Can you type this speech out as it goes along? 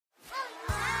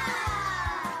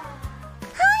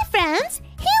hands.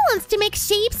 He wants to make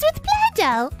shapes with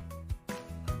Play-Doh.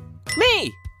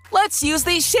 Me! Let's use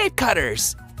these shape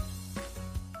cutters.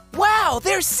 Wow,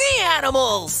 they're sea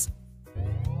animals!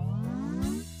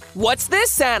 What's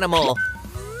this animal?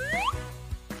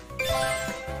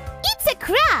 It's a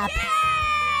crab.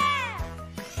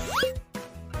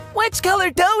 Which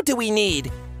color dough do we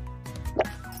need?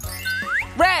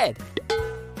 Red.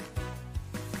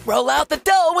 Roll out the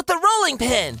dough with the rolling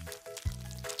pin.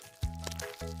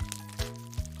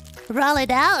 Roll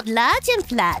it out large and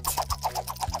flat.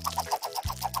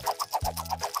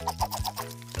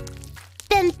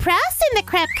 Then press in the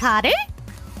crab cutter.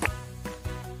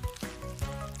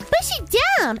 Push it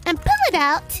down and pull it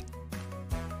out.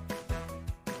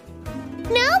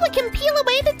 Now we can peel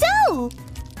away the dough.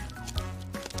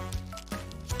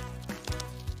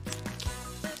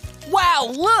 Wow,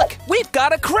 look! We've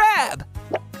got a crab!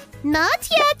 Not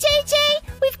yet, JJ.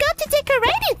 We've got to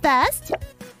decorate it first.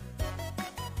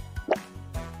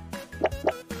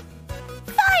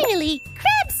 Finally,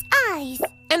 crab's eyes.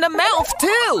 And a mouth,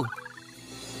 too!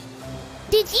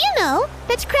 Did you know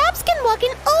that crabs can walk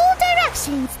in all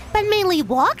directions, but mainly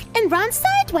walk and run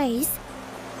sideways?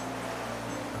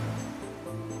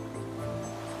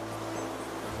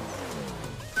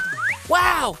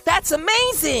 Wow, that's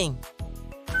amazing!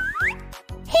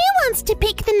 Who wants to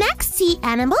pick the next sea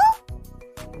animal?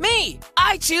 Me!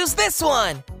 I choose this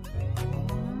one!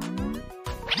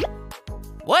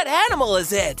 What animal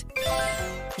is it?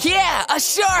 Yeah, a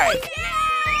shark! Yeah!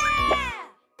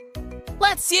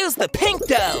 Let's use the pink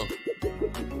dough!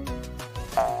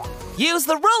 Use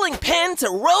the rolling pin to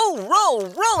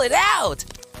roll it out!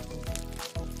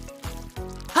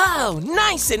 Oh,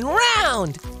 nice and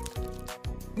round!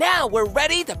 Now we're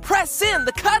ready to press in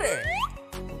the cutter!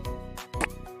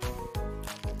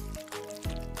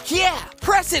 Yeah,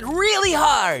 press it really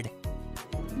hard!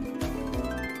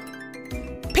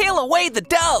 Peel away the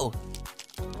dough!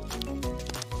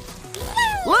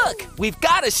 Look, we've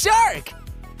got a shark!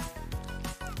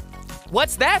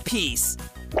 What's that piece?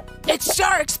 It's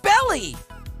Shark's belly!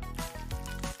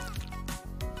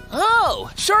 Oh,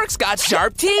 Shark's got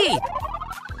sharp teeth!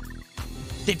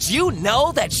 Did you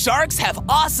know that sharks have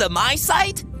awesome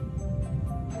eyesight?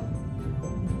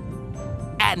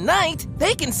 At night,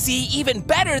 they can see even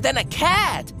better than a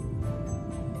cat!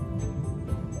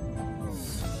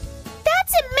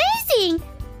 That's amazing!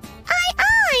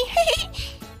 Aye!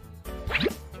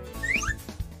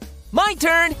 My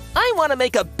turn! I want to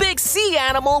make a big sea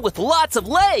animal with lots of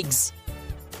legs!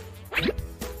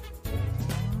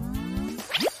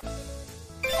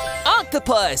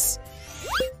 Octopus!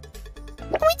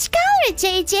 Which color,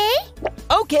 JJ?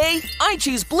 Okay, I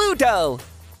choose blue dough!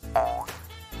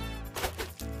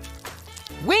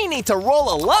 We need to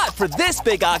roll a lot for this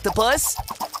big octopus!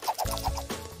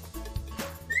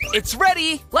 It's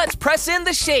ready! Let's press in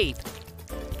the shape!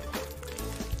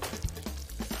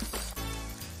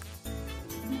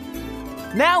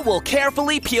 Now we'll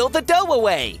carefully peel the dough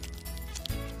away!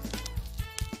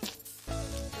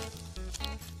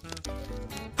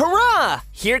 Hurrah!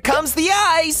 Here comes the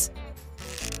eyes!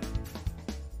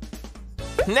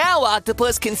 Now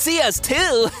Octopus can see us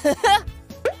too!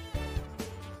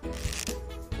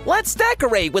 Let's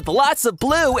decorate with lots of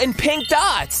blue and pink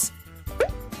dots!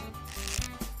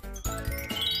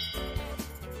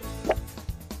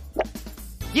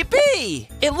 Yippee!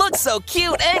 It looks so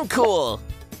cute and cool!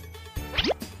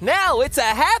 Now it's a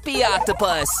happy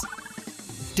octopus!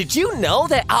 Did you know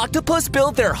that octopus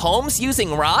build their homes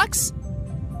using rocks?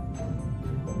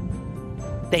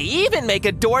 They even make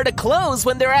a door to close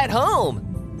when they're at home!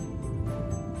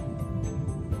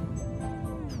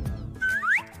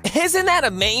 Isn't that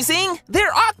amazing?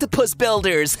 They're octopus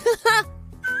builders!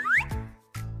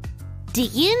 Do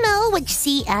you know which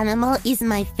sea animal is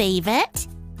my favorite?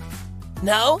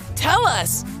 No? Tell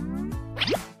us!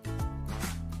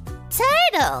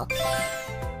 Turtle!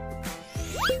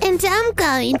 And I'm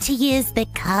going to use the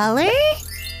color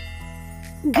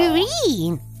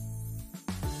green.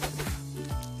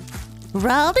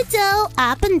 Roll the dough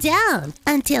up and down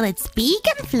until it's big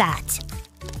and flat.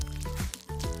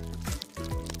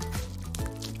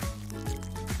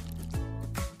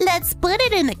 Let's put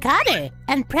it in the cutter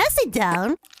and press it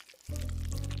down.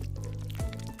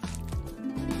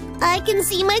 I can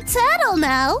see my turtle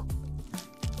now.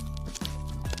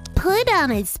 Put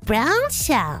on its brown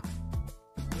shell.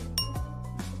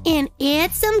 And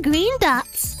add some green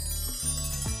dots.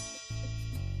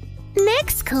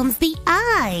 Next comes the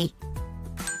eye.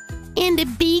 And a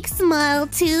big smile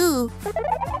too.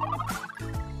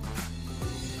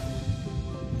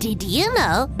 Did you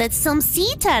know that some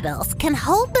sea turtles can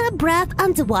hold their breath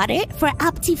underwater for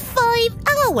up to 5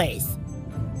 hours?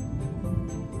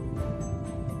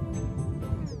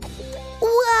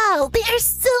 Wow, they are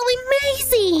so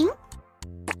amazing!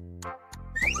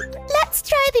 Let's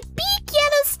try the big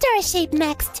yellow star shape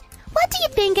next. What do you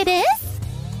think it is?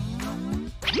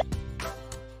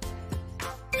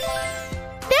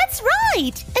 That's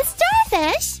right! A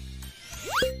starfish!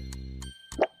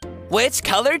 Which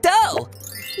color dough?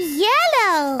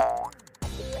 Yellow!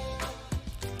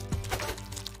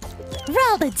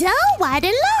 Roll the dough wide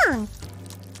and long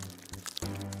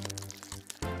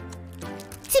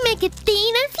to make it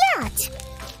thin and flat.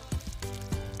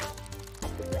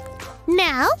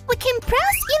 Now we can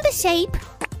press in the shape.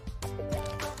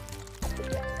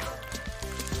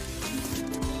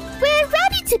 We're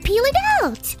ready to peel it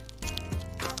out.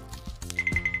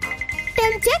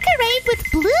 Then decorate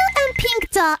with blue and pink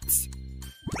dots.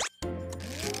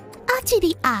 After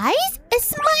the eyes, a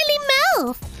smiley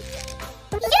mouth.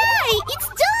 Yay! It's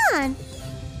done!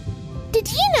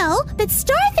 Did you know that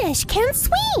starfish can't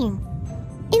swim?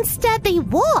 Instead, they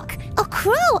walk or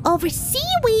crawl over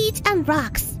seaweed and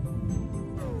rocks.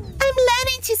 I'm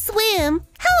learning to swim.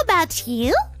 How about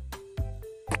you?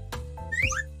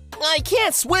 I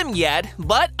can't swim yet,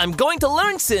 but I'm going to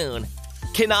learn soon.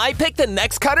 Can I pick the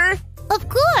next cutter? Of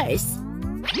course!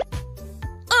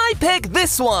 I pick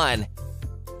this one!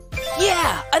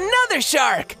 Yeah, another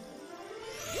shark!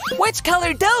 Which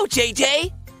color dough,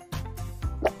 JJ?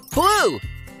 Blue!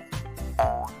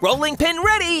 Rolling pin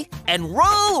ready, and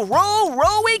roll, roll,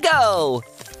 roll we go!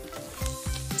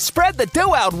 Spread the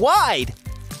dough out wide!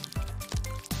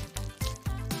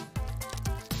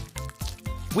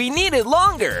 We need it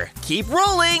longer! Keep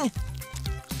rolling!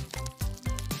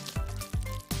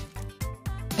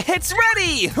 It's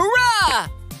ready! Hurrah!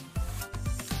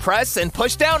 Press and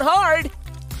push down hard.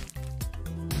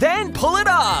 Then pull it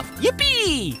off!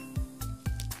 Yippee!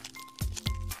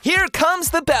 Here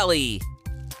comes the belly.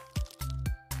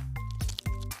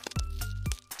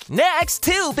 Next,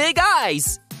 2 big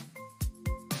eyes.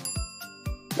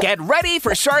 Get ready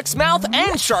for shark's mouth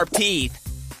and sharp teeth.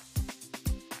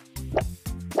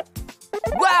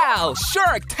 Wow,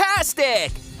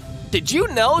 sharktastic! Did you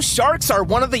know sharks are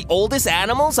one of the oldest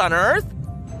animals on Earth?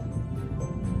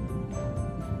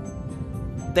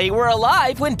 They were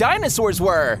alive when dinosaurs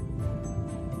were.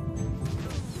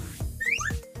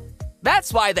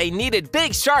 That's why they needed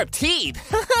big, sharp teeth.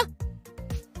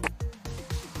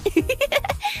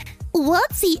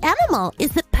 What sea animal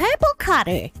is the purple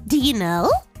cutter? Do you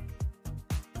know?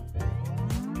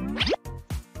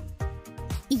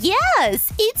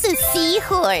 Yes, it's a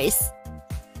seahorse.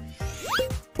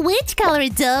 Which color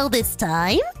dough this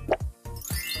time?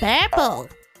 Purple.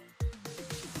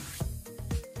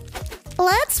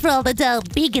 Let's roll the dough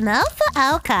big enough for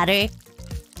our cutter.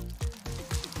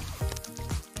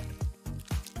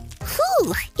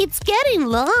 Whew, it's getting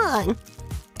long.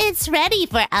 It's ready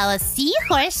for our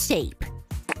seahorse shape.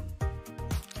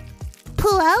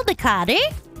 Pull out the cutter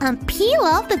and peel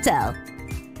off the dough.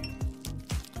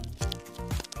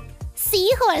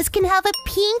 Seahorse can have a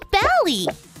pink belly.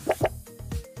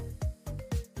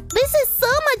 This is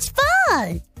so much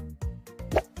fun!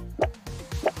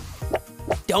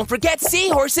 Don't forget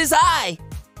seahorse's eye!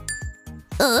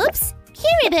 Oops,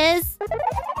 here it is!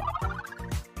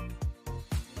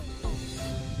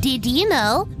 Did you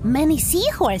know many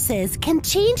seahorses can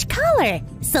change color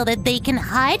so that they can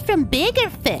hide from bigger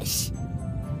fish?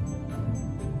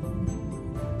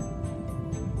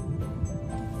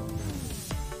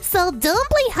 So don't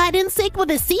play hide and seek with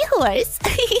a seahorse!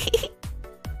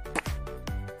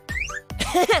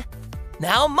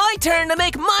 Now my turn to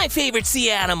make my favorite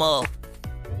sea animal!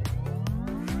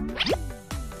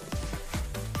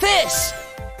 Fish!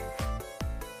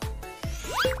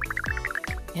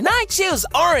 And I choose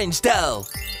orange dough!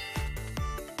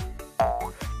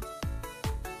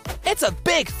 It's a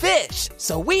big fish,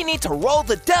 so we need to roll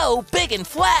the dough big and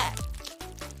flat!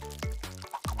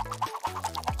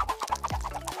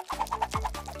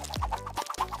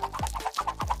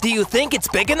 Do you think it's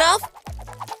big enough?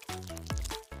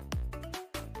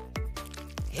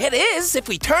 It is if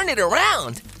we turn it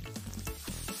around.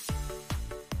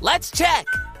 Let's check.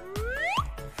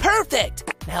 Perfect!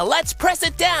 Now let's press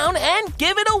it down and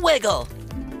give it a wiggle.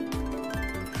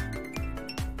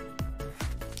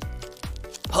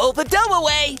 Pull the dough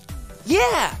away.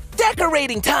 Yeah,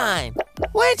 decorating time.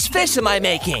 Which fish am I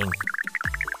making?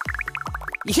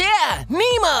 Yeah,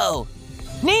 Nemo!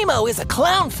 Nemo is a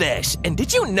clownfish, and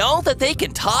did you know that they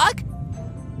can talk?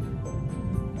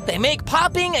 They make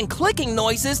popping and clicking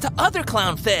noises to other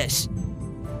clownfish.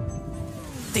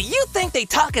 Do you think they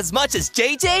talk as much as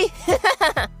JJ?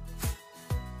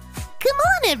 Come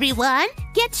on, everyone!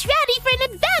 Get ready for an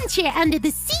adventure under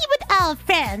the sea with our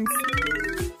friends!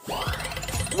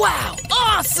 Wow,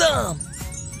 awesome!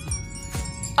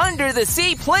 Under the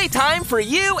sea playtime for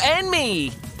you and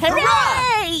me!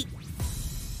 Hooray!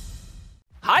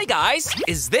 Hi guys,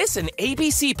 is this an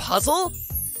ABC puzzle?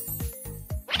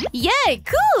 Yay,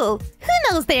 cool! Who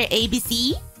knows their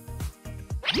ABC?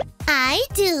 I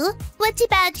do. What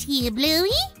about you,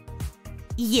 Bluey?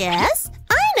 Yes,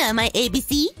 I know my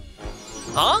ABC.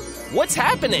 Huh? What's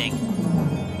happening?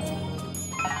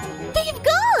 They've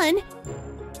gone!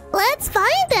 Let's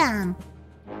find them!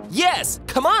 Yes!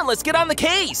 Come on, let's get on the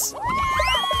case!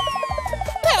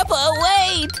 Peppa,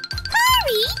 wait!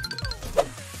 Hurry!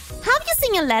 Have you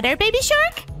seen a letter, Baby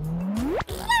Shark?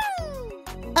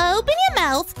 Open your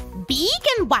mouth, big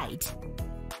and wide.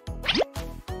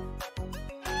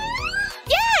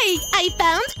 Yay! I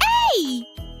found A!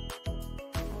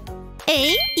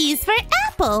 A is for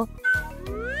apple.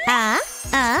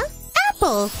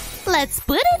 Apple. Let's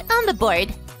put it on the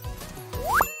board.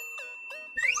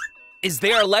 Is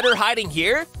there a letter hiding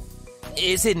here?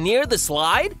 Is it near the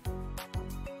slide?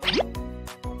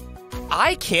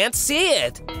 I can't see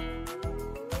it.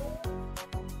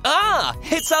 Ah,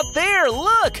 it's up there,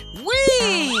 look!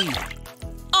 Whee!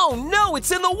 Oh no,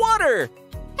 it's in the water!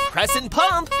 Press and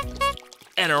pump,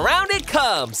 and around it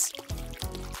comes.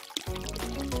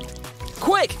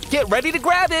 Quick, get ready to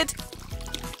grab it.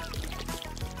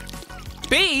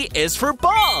 B is for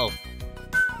ball.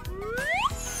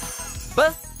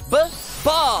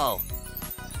 Ball.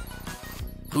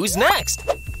 Who's next?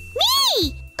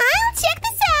 Me! I'll check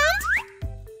the sound.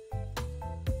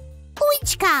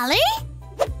 Which color?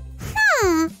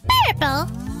 Purple.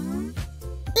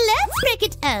 Let's break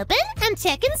it open and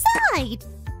check inside.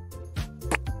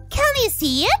 Can you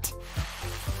see it?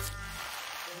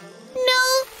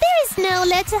 No, there is no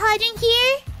letter hiding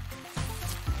here.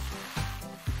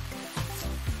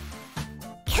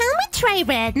 Can we try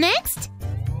red next?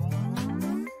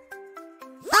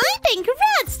 I think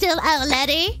red's still our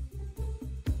letter.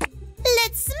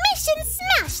 Let's smash and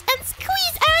smash and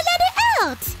squeeze our letter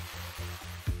out.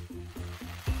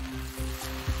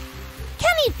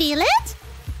 Can you feel it?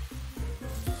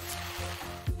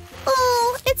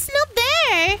 Oh, it's not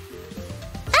there.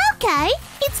 Okay,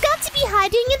 it's got to be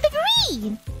hiding in the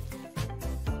green.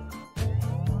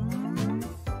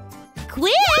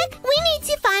 Quick, we need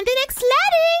to find the next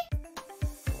letter.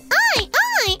 Aye.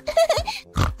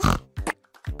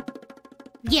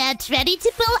 Get ready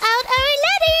to pull out our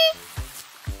letter.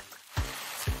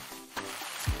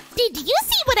 Did you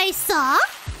see what I saw?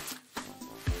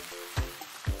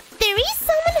 There is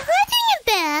someone hiding in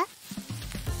there.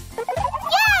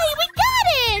 Yay, we got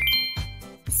it!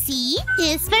 C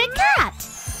is for cat.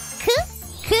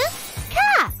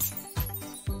 Cat.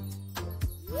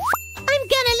 I'm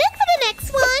gonna look for the next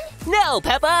one. No,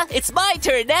 Peppa, it's my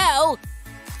turn now.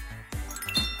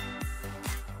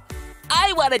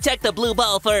 I want to check the blue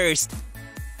ball first.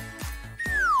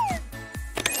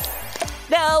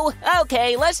 No,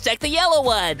 okay, let's check the yellow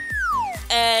one.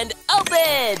 And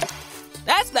open!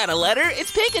 That's not a letter,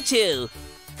 it's Pikachu.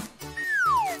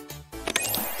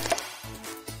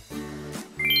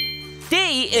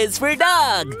 D is for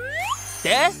dog.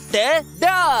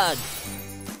 Dog.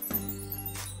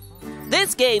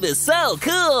 This game is so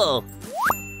cool.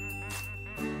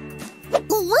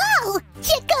 Wow!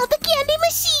 Check out the candy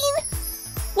machine!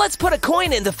 Let's put a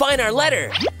coin in to find our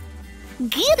letter.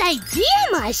 Good idea,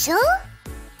 Marshall.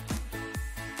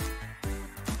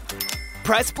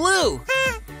 Press blue.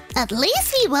 At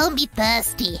least we won't be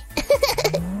thirsty.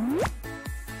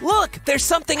 Look, there's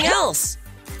something else.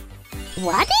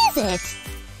 What is it?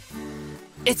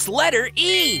 It's letter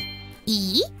E.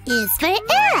 E is for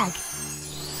egg.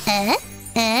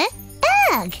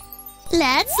 Egg.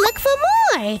 Let's look for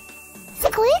more.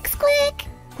 Squeak.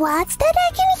 What's that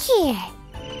I can hear?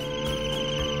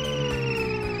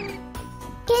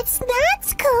 It's not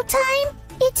school time.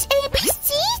 It's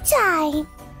ABC time.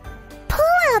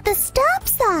 Pull out the stop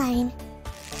sign.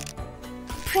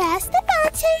 Press the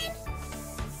button.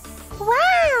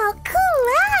 Wow, cool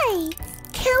light.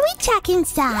 Can we check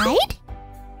inside?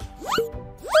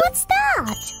 What's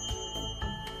that?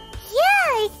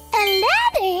 Yay, a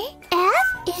letter. F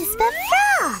is the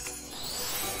frog.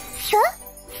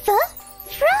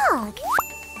 Frog.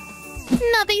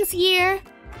 Nothing's here.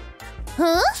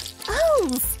 Huh? Oh,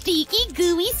 sticky,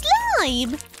 gooey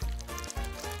slime.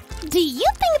 Do you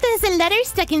think there's a letter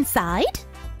stuck inside?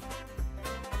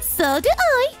 So do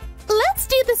I. Let's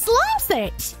do the slime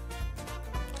search.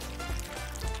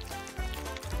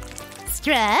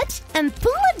 stretch and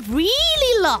pull it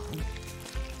really long.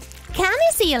 Can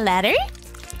you see a letter?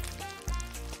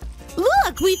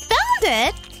 Look, we found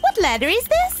it! What letter is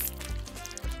this?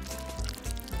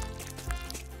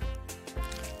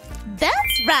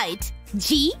 That's right!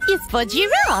 G is for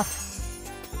giraffe.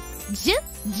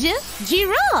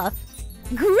 Giraffe.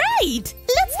 Great!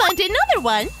 Let's find another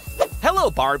one.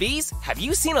 Hello, Barbies. Have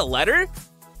you seen a letter?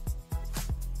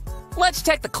 Let's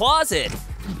check the closet.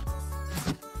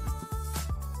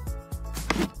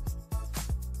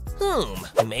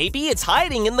 Maybe it's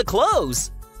hiding in the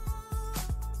clothes.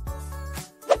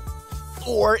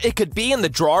 Or it could be in the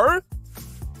drawer.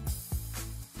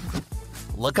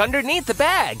 Look underneath the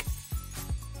bag.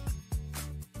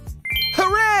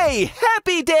 Hooray!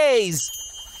 Happy days!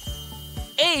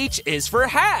 H is for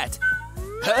hat.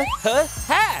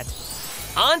 Hat.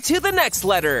 On to the next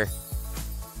letter.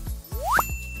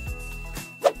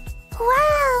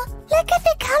 Wow! Look at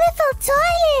the colorful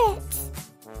toilets!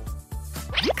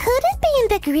 Could it be in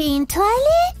the green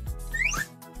toilet?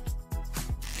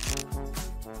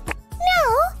 No,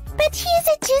 but here's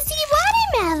a juicy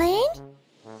watermelon.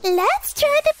 Let's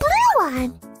try the blue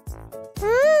one.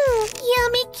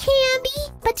 Yummy candy,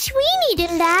 but we need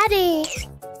a ladder.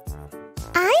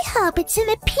 I hope it's in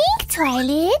the pink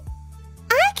toilet.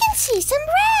 I can see some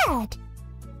red.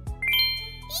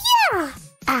 Yeah!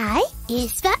 I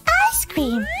is for ice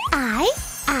cream.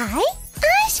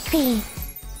 Ice cream.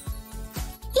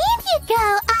 Here you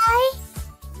go, I.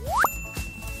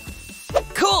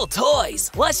 Cool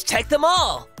toys. Let's check them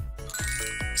all.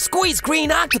 Squeeze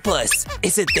green octopus.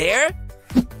 Is it there?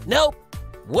 Nope.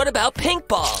 What about pink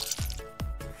ball?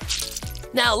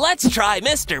 Now let's try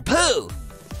Mr. Pooh.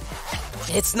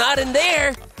 It's not in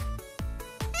there.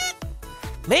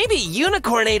 Maybe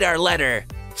unicorn ate our letter.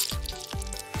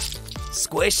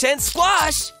 Squish and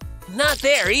squash. Not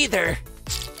there either.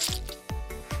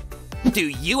 Do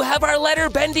you have our letter,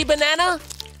 Bendy Banana?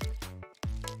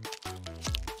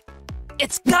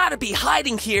 It's gotta be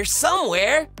hiding here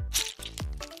somewhere.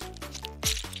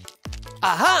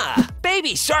 Aha!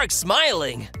 Baby shark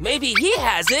smiling. Maybe he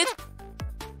has it.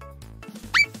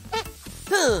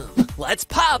 Let's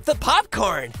pop the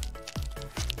popcorn.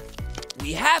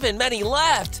 We haven't many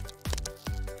left.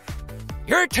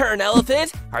 Your turn,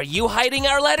 Elephant. Are you hiding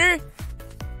our letter?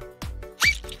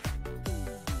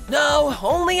 No,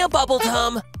 only a bubble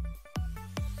tum.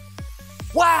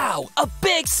 Wow, a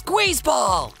big squeeze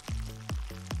ball.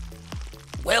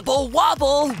 Wibble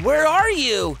wobble, where are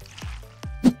you?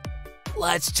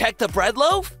 Let's check the bread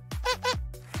loaf.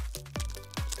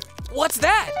 What's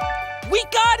that? We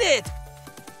got it!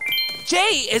 J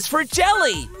is for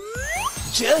jelly.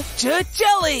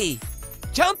 Jelly.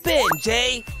 Jump in,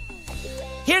 Jay.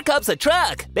 Here comes a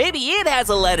truck. Maybe it has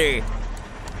a letter.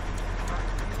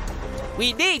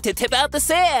 We need to tip out the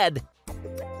sand.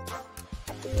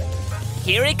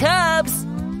 Here it comes.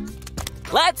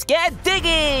 Let's get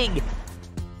digging.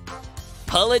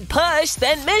 Pull and push,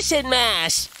 then mission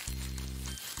mash.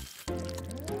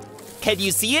 Can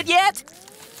you see it yet?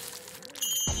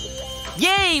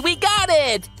 Yay, we got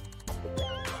it!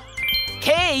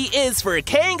 K is for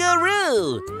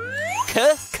kangaroo.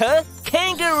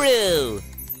 Kangaroo.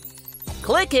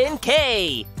 Click in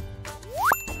K.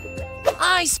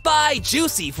 I spy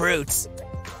juicy fruits.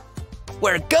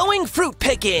 We're going fruit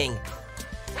picking.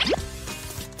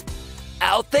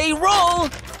 Out they roll.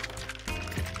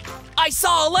 I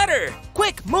saw a letter.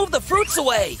 Quick, move the fruits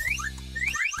away.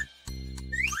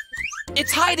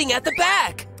 It's hiding at the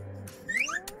back.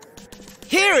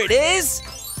 Here it is.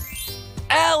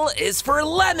 L is for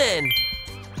lemon.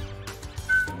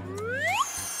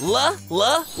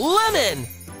 Lemon.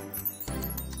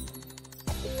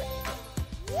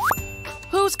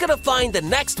 Who's gonna find the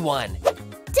next one?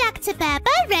 Dr. Peppa,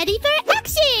 ready for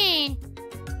action!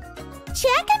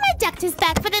 Check if my duct is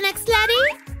back for the next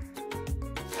letter.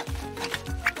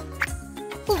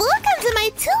 Look under my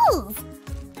tools.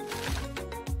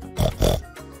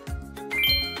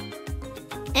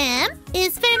 M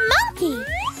is for monkey.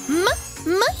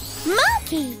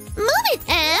 Monkey. Move it,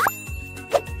 M.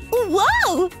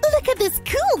 Whoa! Look at this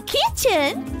cool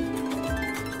kitchen.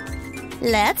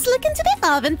 Let's look into the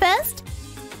oven first.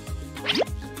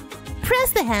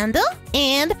 Press the handle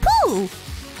and pull.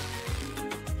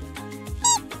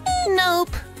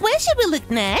 Nope. Where should we look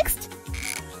next?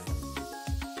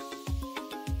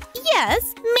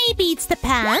 Yes, maybe it's the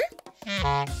pan.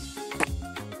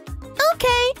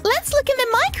 Okay, let's look in the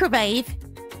microwave.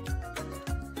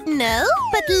 No,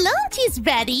 but lunch is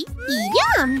ready.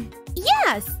 Yum!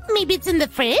 Yes, maybe it's in the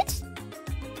fridge.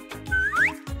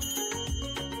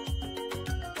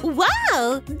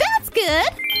 Wow, that's good.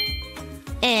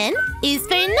 N is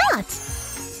for nut.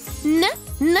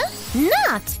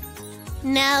 Nut.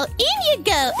 Now in you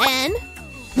go, N.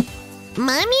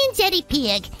 Mommy and Daddy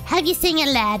Pig, have you seen a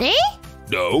ladder?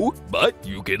 No, but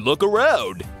you can look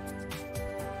around.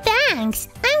 Thanks.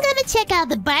 I'm gonna check out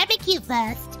the barbecue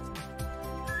first.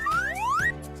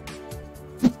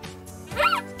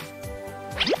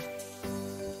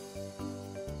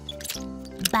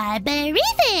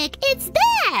 Barbarific! It's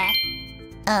there!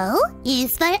 O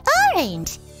is for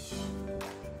orange.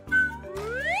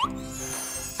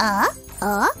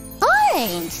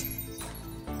 Orange.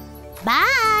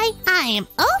 Bye! I am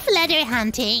off letter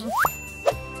hunting.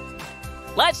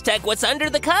 Let's check what's under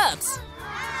the cups.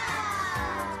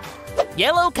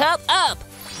 Yellow cup up.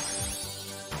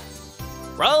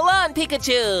 Roll on,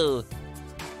 Pikachu.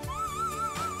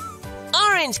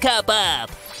 Orange cup up.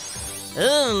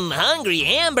 Hungry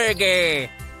hamburger.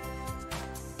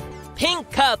 Pink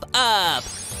cup up.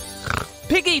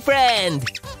 Piggy friend.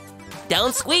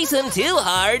 Don't squeeze him too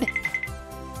hard.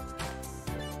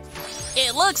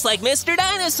 It looks like Mr.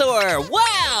 Dinosaur.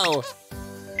 Wow!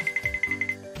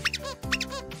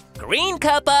 Green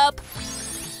cup up.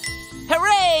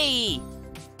 Hooray!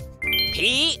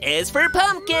 P is for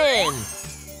pumpkin.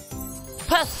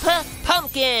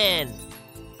 Pumpkin.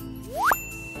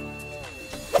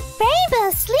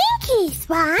 Rainbow Slinkies,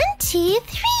 1, 2,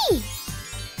 3.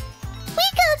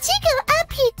 Wiggle jiggle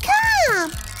up you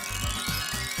come.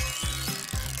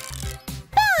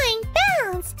 Boing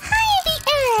bounce high in the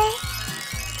air.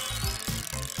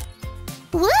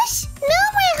 Whoosh! No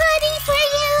more hiding for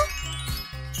you.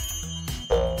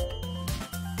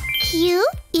 Q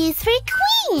is for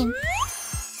queen.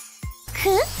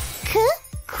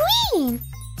 Queen.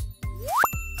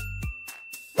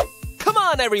 Come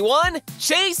on, everyone!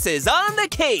 Chase is on the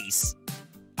case!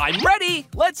 I'm ready.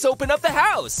 Let's open up the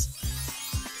house.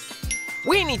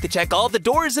 We need to check all the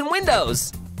doors and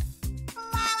windows.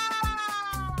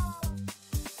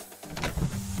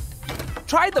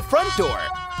 Try the front door.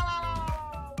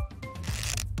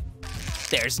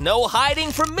 There's no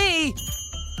hiding from me.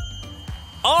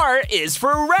 R is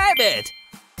for rabbit.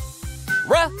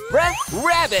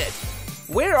 Rabbit.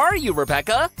 Where are you,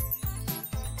 Rebecca?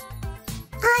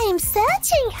 I am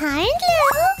searching high and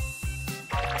low.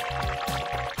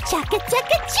 Chugga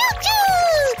chugga choo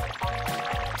choo!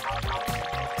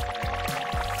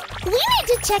 We need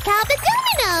to check out the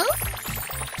dominoes.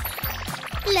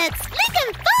 Let's flick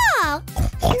and fall.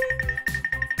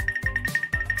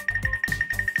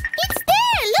 It's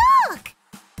there, look!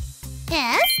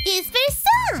 S is for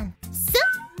sun.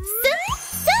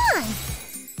 Sun.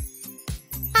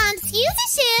 Excuse the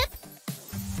ship.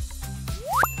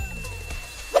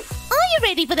 Are you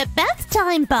ready for the bath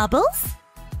time, Bubbles?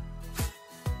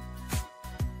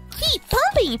 Keep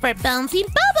pumping for bouncing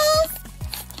bubbles.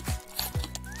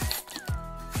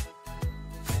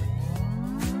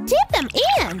 Dip them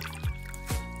in.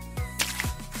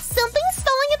 Something's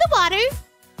falling in the water.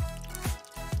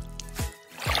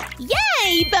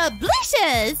 Yay,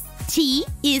 Bubblicious! T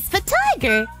is for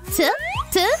tiger.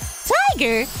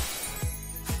 Tiger.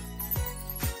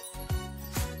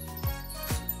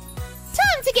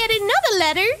 Time to get another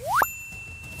letter.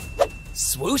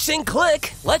 Swoosh and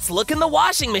click. Let's look in the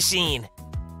washing machine.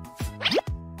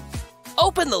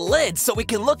 Open the lid so we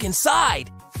can look inside.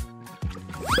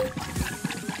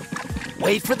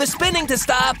 Wait for the spinning to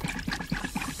stop.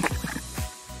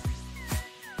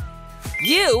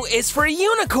 U is for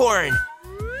unicorn.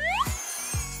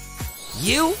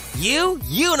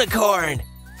 Unicorn.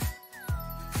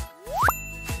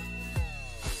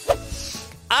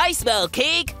 I smell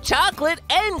cake, chocolate,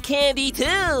 and candy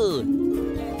too.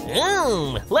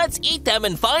 Let's eat them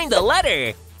and find the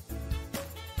letter.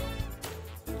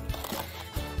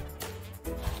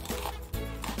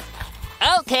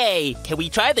 Okay, can we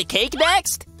try the cake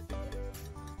next?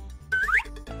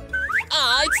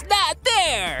 It's not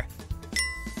there.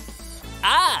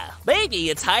 Maybe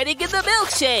it's hiding in the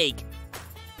milkshake.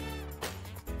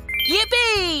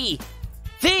 Yippee!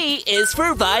 V is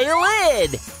for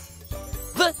violin.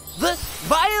 The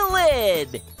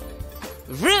violin.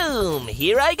 Room,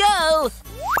 here I go.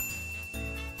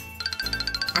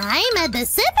 I'm at the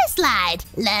super slide.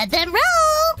 Let them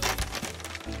roll.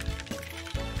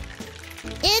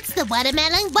 It's the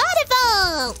watermelon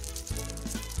waterfall.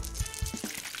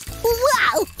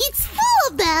 Wow, it's full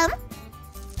of them.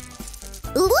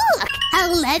 Look, a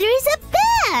letter is up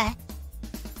there.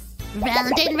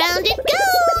 Round and round it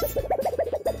goes.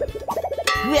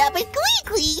 Grab it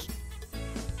quickly.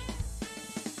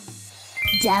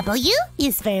 W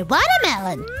is for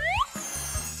watermelon.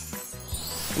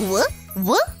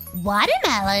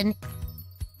 Watermelon.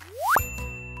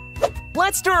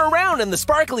 Let's stir around in the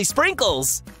sparkly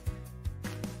sprinkles.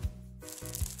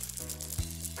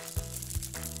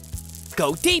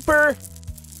 Go deeper.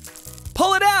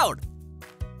 Pull it out.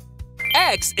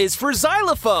 X is for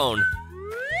xylophone.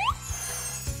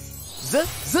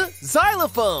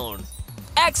 Xylophone.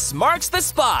 X marks the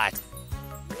spot.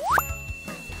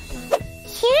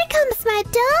 Here comes my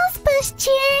doll's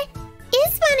pushchair.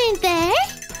 Is one in there?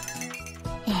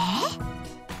 Eh?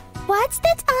 What's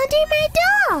that under my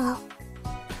doll?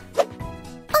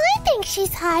 I think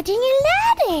she's hiding a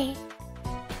ladder.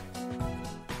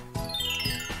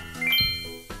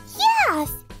 Yes.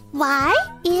 Why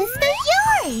is the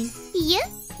yarn?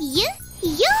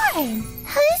 Yarn.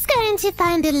 Who's going to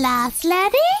find the last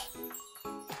ladder?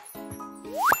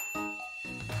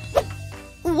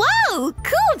 Whoa,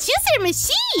 cool juicer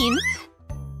machine!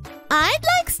 I'd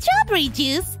like strawberry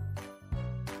juice.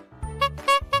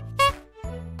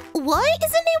 Why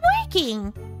isn't it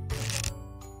working?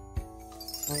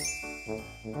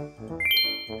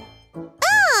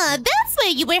 Ah, that's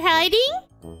where you were hiding.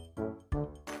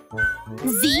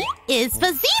 Z is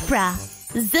for zebra.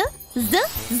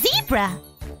 Zebra.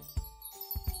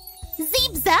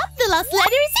 Zip zap, the last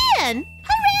letter is in.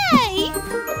 Hooray!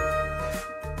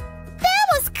 That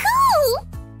was cool!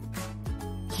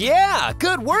 Yeah,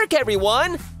 good work,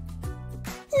 everyone!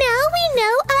 Now we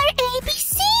know our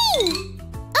ABC!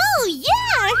 Oh,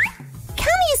 yeah!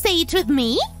 Can you say it with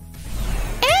me?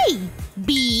 A,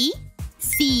 B,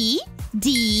 C,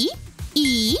 D,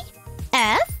 E,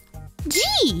 F,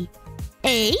 G,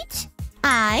 H,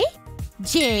 I,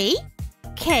 J,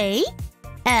 K,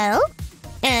 L,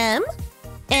 M,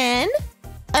 N,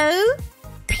 O,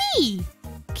 P,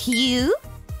 Q,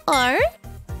 R,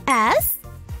 S,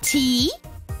 T,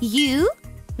 U,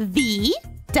 V,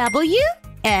 W,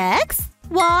 X,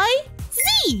 Y,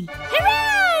 Z.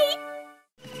 Hooray!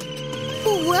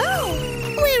 Whoa!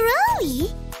 Where are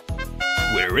we?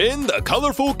 We're in the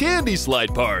colorful candy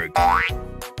slide park.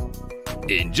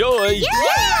 Enjoy!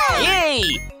 Yeah!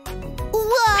 Yay!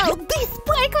 Wow! This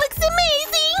park looks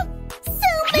amazing!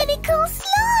 So many cool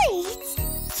slides!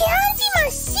 Candy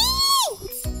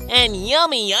machines! And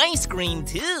yummy ice cream,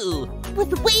 too!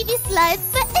 With wavy slides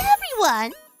for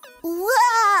everyone!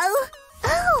 Wow!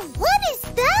 Oh, what is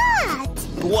that?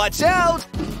 Watch out!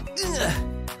 Ugh.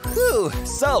 Whew,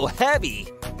 so heavy.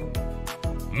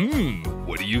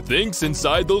 What do you think's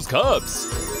inside those cups?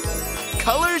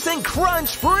 Colors and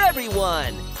crunch for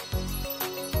everyone!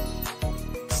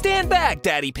 Stand back,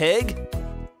 Daddy Pig!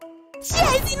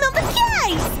 Chasing on the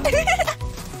case!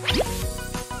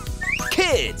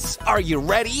 Kids, are you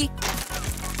ready?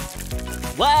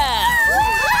 Wow!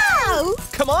 Wow!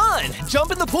 Come on,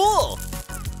 jump in the pool!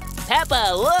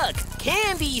 Peppa, look!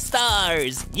 Candy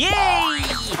stars! Yay!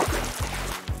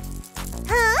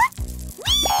 Huh?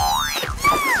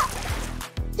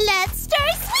 Let's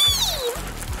start swinging!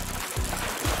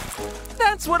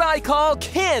 That's what I call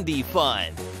candy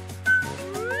fun!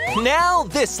 Now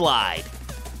this slide!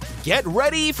 Get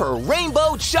ready for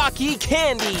rainbow chalky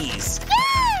candies!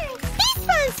 Yeah! This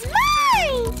one's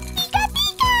mine! Pika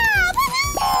pika!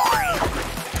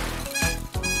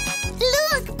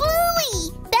 Look,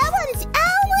 Bluey! That one's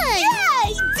ours!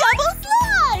 Yay! Double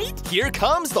slide! Here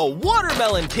comes the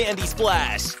watermelon candy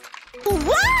splash!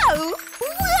 Wow!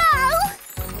 Wow!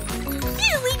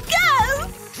 Here we go!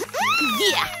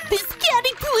 Yeah! This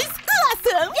candy pool is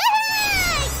awesome!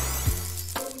 Yay!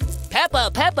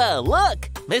 Peppa, look!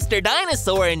 Mr.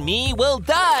 Dinosaur and me will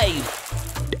dive!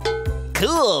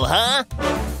 Cool, huh?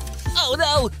 Oh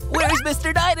no! Where's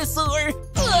Mr. Dinosaur?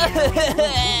 Come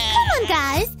on,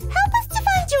 guys! Help us to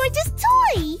find George's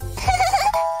toy!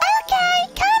 Okay,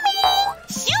 coming!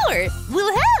 Sure,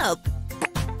 we'll help!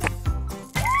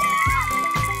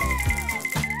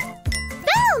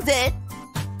 Found it!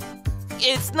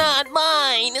 It's not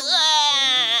mine!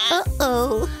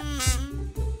 Uh-oh.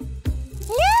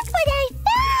 Look what I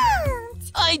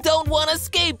found! I don't want a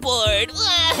skateboard!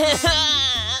 As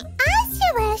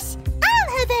you wish! I'll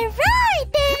have a ride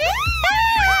then!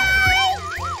 Bye!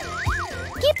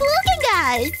 Keep looking,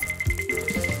 guys!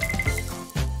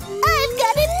 I've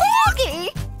got a burger!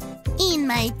 In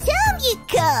my town you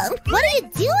come! What are you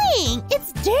doing?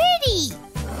 It's dirty!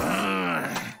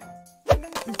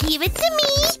 Give it to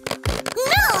me!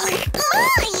 No!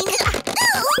 Mine!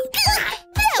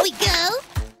 There we go!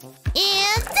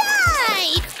 And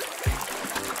dive!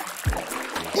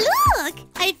 Look!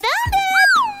 I found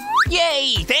it!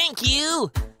 Yay! Thank you!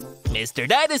 Mr.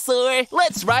 Dinosaur,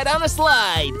 let's ride on a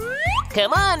slide!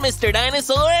 Come on, Mr.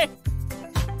 Dinosaur!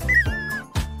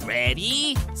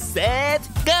 Ready, set,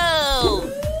 go!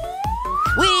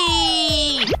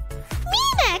 Whee! Me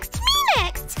next! Me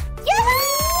next! Yahoo!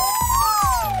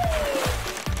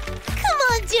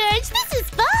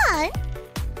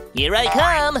 Here I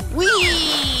come!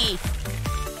 Whee!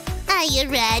 Are you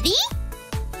ready?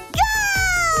 Go!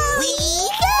 We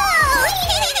go!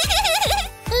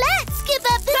 Let's give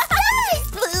up the stars,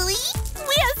 Bluey!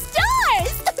 We are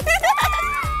stars!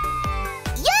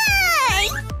 Yay!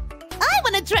 I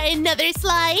want to try another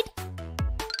slide.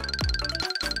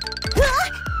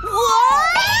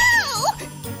 Whoa!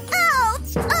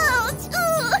 Ouch! Ouch!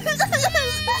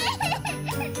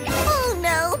 Oh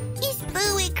no! Is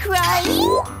Bluey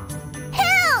crying?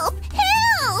 Help!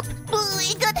 Help!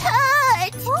 Bluey got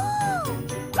hurt!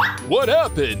 What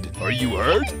happened? Are you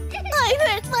hurt? I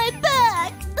hurt my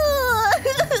back!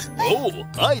 Oh,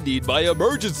 I need my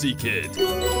emergency kit.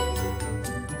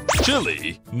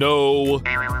 Chili? No.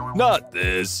 Not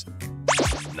this.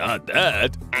 Not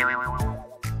that.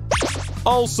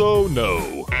 Also,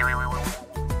 no.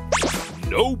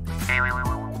 Nope.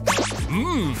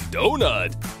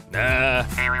 Donut. Nah.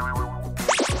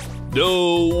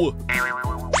 No.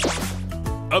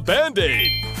 A Band-Aid.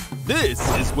 This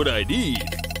is what I need.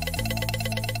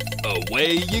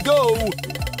 Away you go.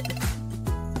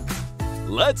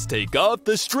 Let's take off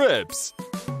the strips.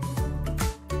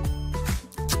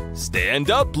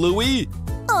 Stand up, Bluey.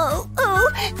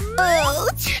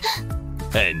 Ouch!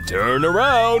 And turn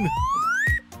around.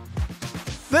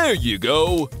 There you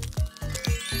go.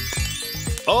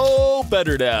 All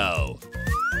better now.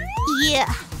 Yeah,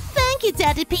 thank you,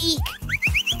 Daddy Pig.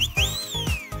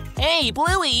 Hey,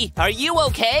 Bluey, are you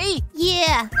okay?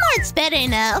 Yeah, much better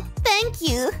now. Thank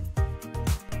you.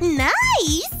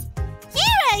 Nice!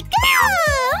 Here I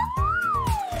come!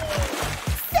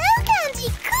 So candy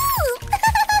cool!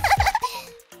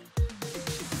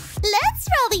 Let's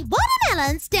roll the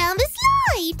watermelons down the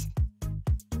slide.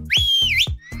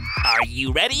 Are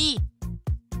you ready?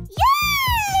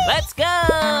 Yay! Let's go!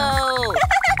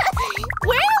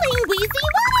 Whirling wheezy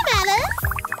watermelons!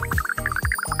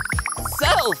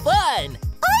 So fun!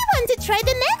 I want to try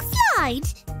the next slide.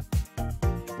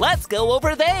 Let's go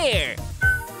over there.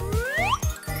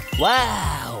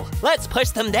 Wow! Let's push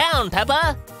them down,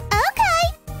 Peppa.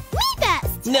 Okay, me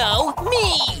best. No,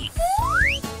 me!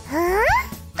 Huh?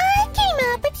 I came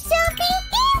up with something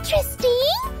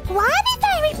interesting. What if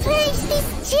I replace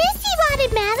these juicy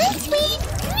watermelons with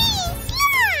green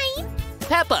slime?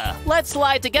 Peppa, let's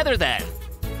slide together then.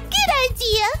 Good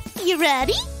idea. You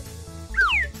ready?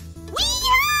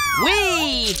 Wee-yaw!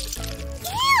 Whee!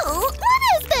 Ew, what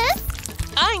is this?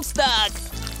 I'm stuck.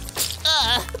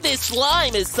 This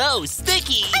slime is so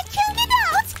sticky. I can't get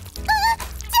out.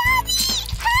 Daddy,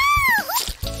 help!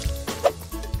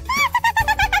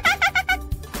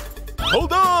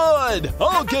 Hold on!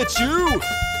 I'll get you!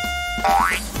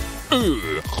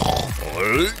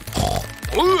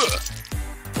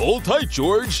 Hold tight,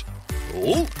 George.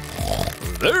 Oh,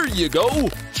 there you go.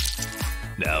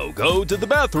 Now go to the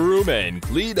bathroom and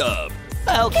clean up.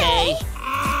 Okay.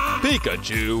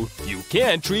 Pikachu, you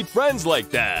can't treat friends like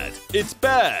that. It's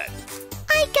bad.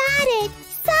 I got it.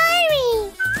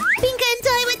 Sorry. Pink and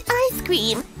I with ice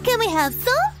cream. Can we have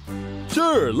some?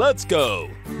 Sure, let's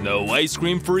go. No ice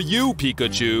cream for you,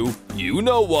 Pikachu. You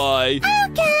know why.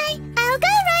 Okay, I'll go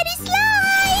ride a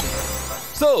slide.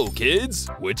 So, kids,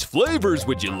 which flavors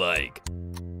would you like?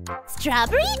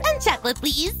 Strawberry and chocolate,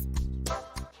 please.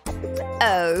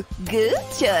 Oh, good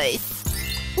choice.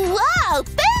 Wow,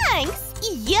 thanks.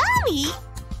 Yummy.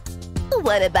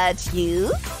 What about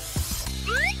you?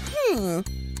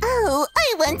 Oh,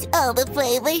 I want all the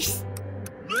flavors.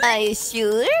 Are you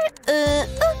sure?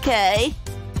 Okay.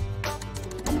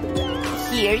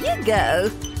 Here you go.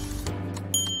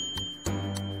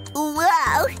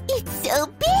 Wow, it's so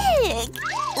big.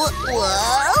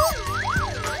 Whoa.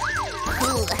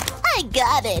 Ooh, I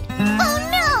got it. Oh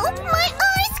no, my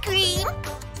ice cream.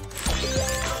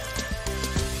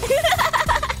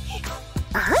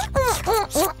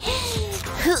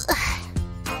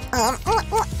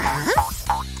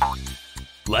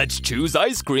 Let's choose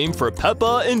ice cream for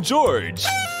Peppa and George.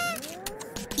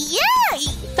 Yay!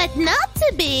 But not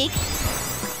too big.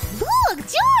 Look,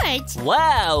 George!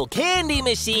 Wow, candy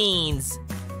machines.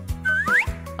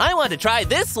 I want to try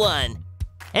this one.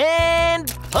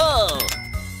 And pull.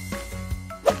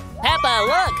 Peppa,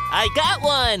 look, I got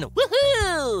one.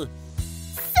 Woohoo!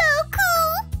 So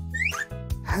cool!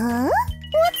 Huh?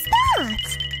 What's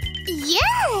that?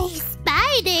 Yay!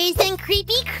 Spiders and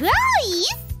creepy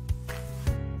crawlies!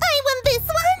 I want this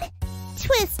one!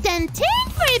 Twist and turn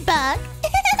for a buck!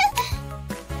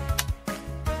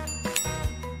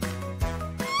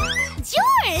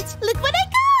 George! Look what I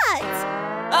got!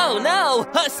 Oh no,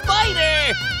 a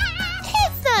spider!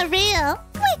 It's not real!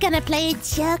 We're gonna play a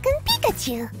joke on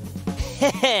Pikachu!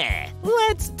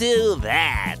 Let's do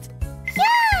that.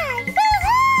 Yay!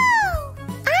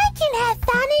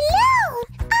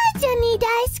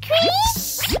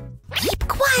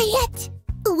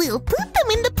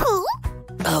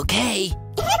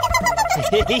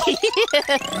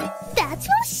 That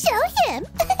will show him.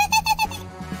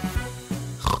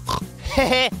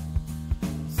 Here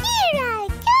I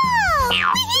go.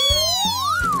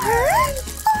 Huh?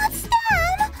 What's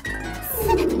that?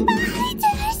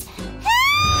 Spiders.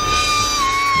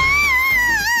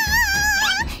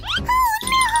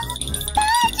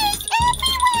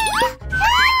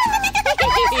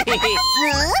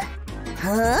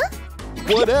 Huh?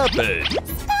 What happened?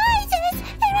 Spiders!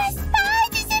 There are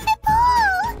spiders in the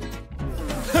pool!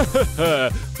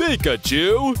 Pikachu,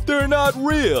 they're not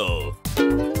real.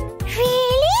 Really?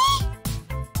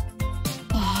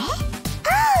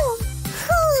 Oh!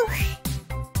 Whew.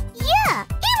 Yeah,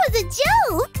 it was a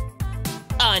joke!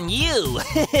 On you.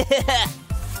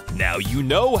 Now you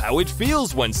know how it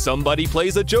feels when somebody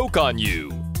plays a joke on you.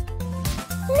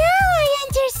 Now I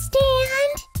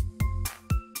understand!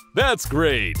 That's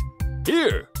great.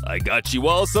 Here, I got you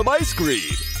all some ice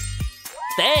cream.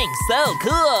 Thanks, so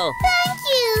cool. Thank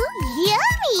you!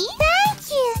 Yummy! Thank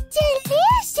you!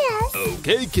 Delicious!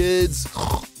 Okay, kids,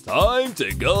 time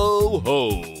to go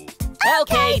home.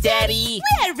 Okay, Daddy.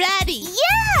 We're ready!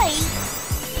 Yay!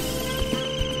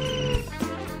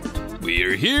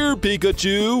 We're here,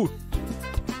 Pikachu.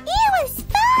 It was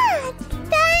fun!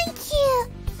 Thank you!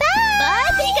 Bye!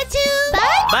 Bye, Pikachu!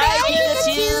 Bye,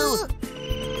 Pikachu. Bye!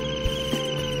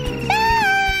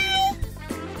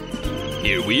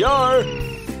 Here we are.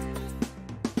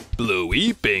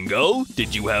 Bluey, Bingo,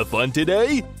 did you have fun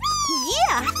today?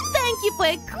 Yeah! Thank you for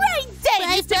a great day,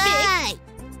 Mr. Pig!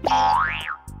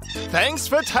 Thanks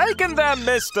for taking them,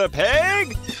 Mr.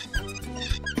 Pig.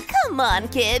 Come on,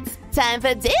 kids. Time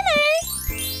for dinner.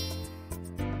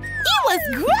 It was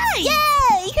great!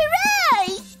 Yay!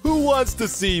 Hooray! Who wants to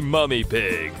see Mummy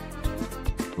Pig?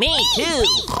 Me too.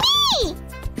 Me!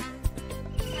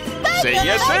 See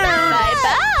ya soon.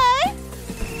 Bye-bye!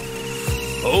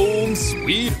 Home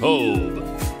sweet home.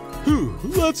 Whew,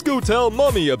 let's go tell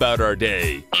Mummy about our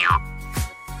day.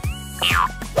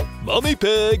 Mummy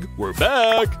Pig, we're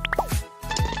back.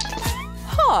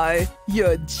 Hi,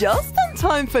 you're just in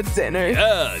time for dinner.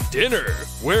 Yeah, dinner.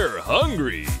 We're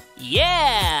hungry.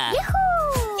 Yeah. Yay!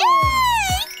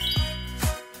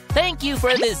 Thank you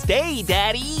for this day,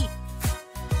 Daddy.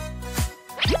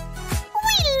 We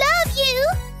love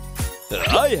you!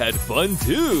 I had fun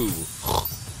too.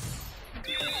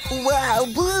 Wow,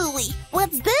 Bluey!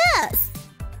 What's this?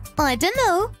 I don't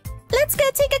know. Let's go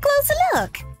take a closer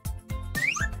look.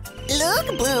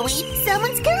 Look, Bluey!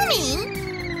 Someone's coming!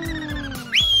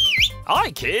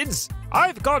 Hi, kids!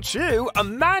 I've got you a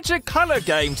magic color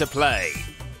game to play.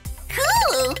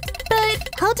 Cool! But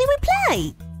how do we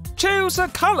play? Choose a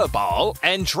color ball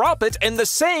and drop it in the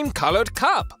same colored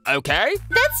cup, okay?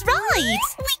 That's right!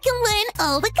 We can learn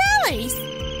all the colors!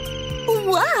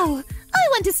 Wow! I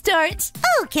want to start!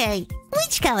 Okay,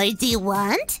 which color do you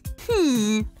want?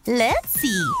 Let's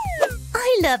see.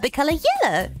 I love the color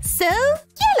yellow, so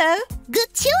yellow!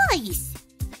 Good choice!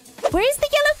 Where's the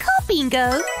yellow cup,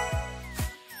 Bingo?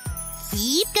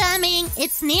 Keep coming,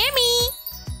 it's near me!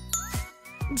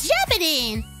 Drop it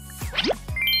in!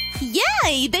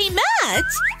 Yay, they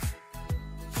match!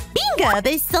 Bingo,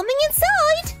 there's something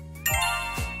inside!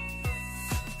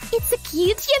 It's a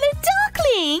cute yellow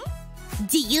duckling!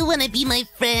 Do you want to be my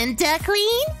friend,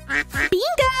 duckling?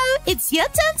 Bingo, it's your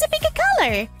turn to pick a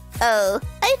color! Oh,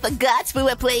 I forgot we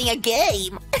were playing a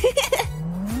game.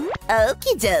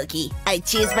 Okie dokie. I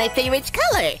choose my favorite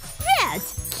color. Red!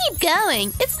 Keep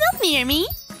going, it's not near me!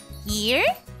 Here?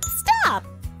 Stop!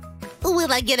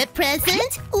 Will I get a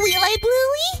present? Will I,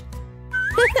 Bluey?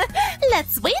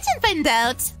 Let's wait and find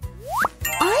out!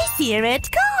 I see a red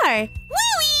car!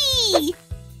 Bluey!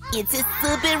 It's a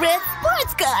super red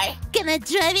sports car. Can I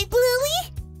drive it,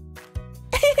 Bluey?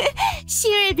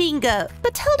 Sure, Bingo,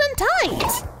 but hold on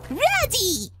tight!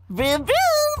 Ready! Vroom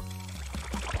vroom.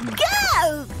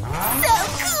 Go! So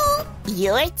cool.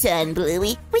 Your turn,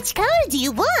 Bluey. Which color do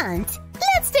you want?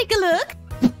 Let's take a look.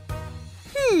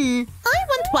 I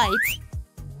want white.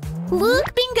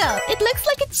 Look, Bingo, it looks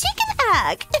like a chicken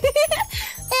egg.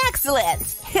 Excellent.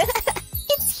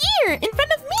 It's here, in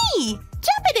front of me.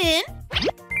 Drop it in.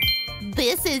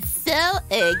 This is so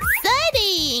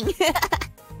exciting.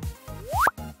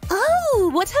 Oh,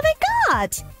 what have I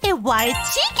got? A white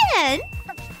chicken.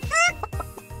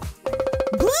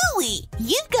 Bluey,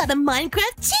 you've got a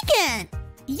Minecraft chicken.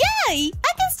 Yay,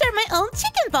 I can start my own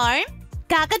chicken farm.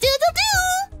 Cock-a-doodle-doo.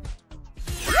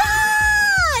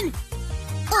 Run!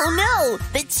 Oh no!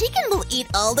 The chicken will eat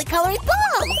all the colored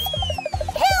balls!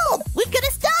 Help! We've got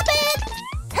to stop it!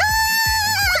 Ah!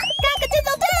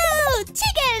 Cock-a-doodle-doo!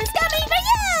 Chicken's coming for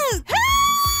you!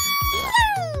 Ah!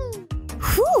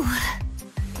 Whew!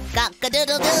 Cock-a-doodle-doo!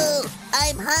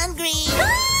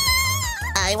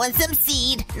 some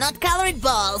seed, not colored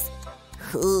balls.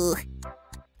 Ooh.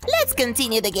 Let's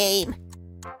continue the game.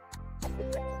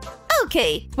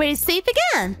 Okay, we're safe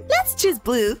again. Let's choose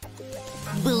blue.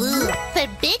 Blue for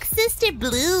big sister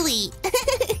Bluey.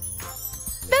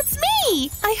 That's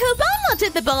me! I hope I'm not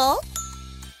at the ball.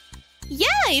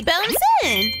 Yay, bounce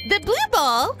in! The blue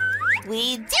ball!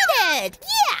 We did it!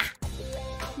 Yeah!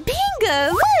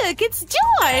 Bingo! Look, it's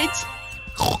George!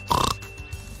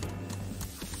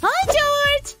 Hi,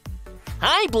 George!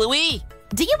 Hi, Bluey.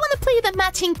 Do you want to play the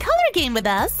matching color game with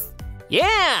us?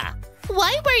 Yeah,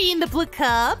 Why were you in the blue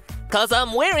cup? 'cause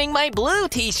I'm wearing my blue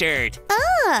t-shirt.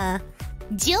 Ah!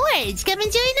 George, come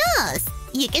and join us.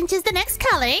 You can choose the next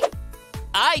color.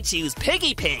 I choose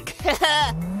Piggy Pink.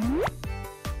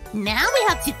 Now we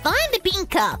have to find the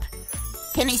pink cup.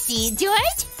 Can I see it,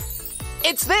 George?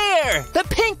 It's there! The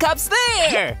pink cup's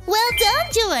there! Well done,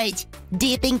 George. Do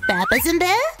you think Peppa's in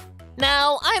there?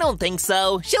 No, I don't think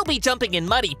so. She'll be jumping in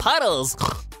muddy puddles.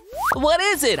 What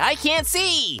is it? I can't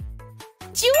see.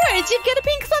 George, you've got a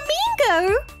pink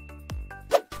flamingo!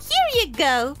 Here you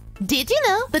go! Did you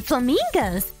know that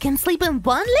flamingos can sleep on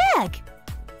one leg?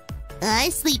 I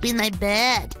sleep in my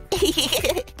bed.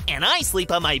 And I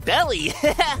sleep on my belly.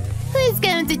 Who's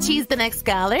going to choose the next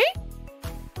color?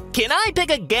 Can I pick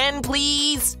again,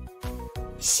 please?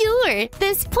 Sure,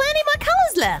 there's plenty more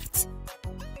colors left.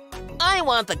 I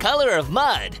want the color of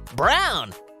mud.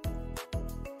 Brown.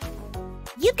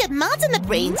 You've got mud in the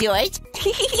brain, George.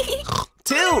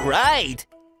 Too right.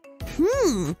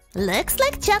 Looks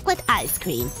like chocolate ice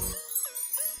cream.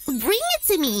 Bring it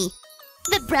to me.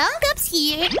 The brown cup's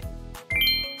here.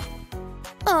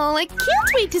 Oh, I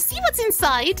can't wait to see what's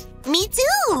inside. Me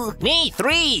too. Me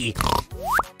 3.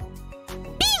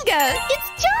 Bingo! It's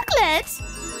chocolate!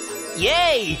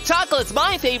 Yay! Chocolate's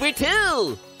my favorite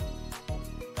too.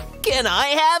 Can I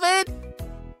have it?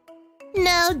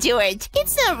 No, George,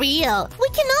 it's not real. We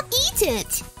cannot eat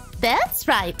it. That's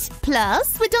right.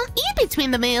 Plus, we don't eat between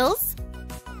the meals.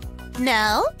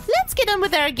 Now, let's get on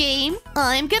with our game.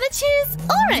 I'm gonna choose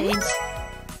orange.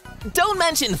 Don't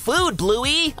mention food,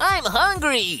 Bluey. I'm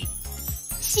hungry.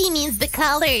 She means the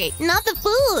color, not the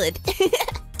food.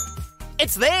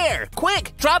 It's there.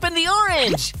 Quick, drop in the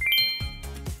orange.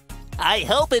 I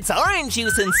hope it's orange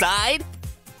juice inside.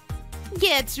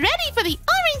 Get ready for the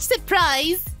orange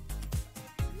surprise.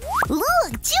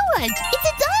 Look, George, it's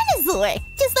a dinosaur,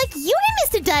 just like you're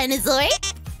Mr. Dinosaur.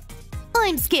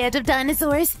 I'm scared of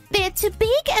dinosaurs. They're too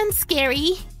big and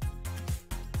scary.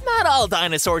 Not all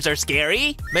dinosaurs are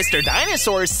scary. Mr.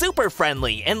 Dinosaur is super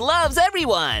friendly and loves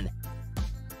everyone.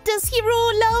 Does he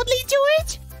roar loudly,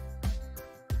 George?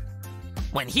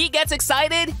 When he gets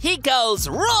excited, he goes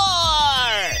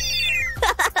roar!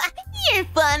 You're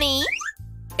funny.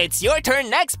 It's your turn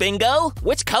next, Bingo.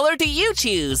 Which color do you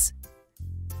choose?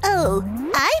 Oh,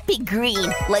 I pick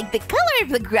green, like the color of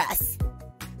the grass.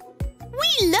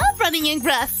 We love running in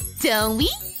grass, don't we?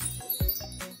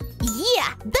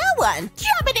 Yeah, that one.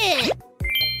 Drop it in.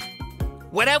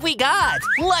 What have we got?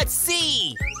 Let's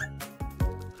see.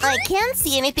 I can't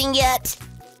see anything yet.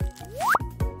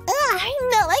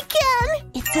 No, I can.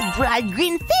 It's a bright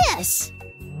green fish.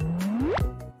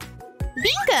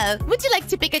 Bingo! Would you like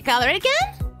to pick a color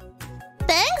again?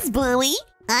 Thanks, Bluey.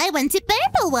 I went to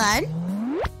purple one.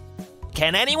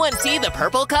 Can anyone see the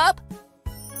purple cup?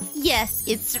 Yes,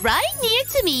 it's right near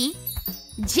to me.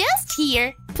 Just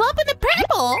here. Pop in the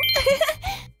purple.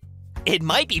 It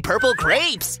might be purple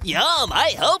grapes. Yum,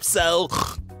 I hope so.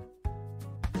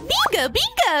 Bingo,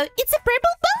 bingo! It's a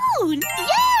purple bone!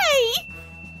 Yay!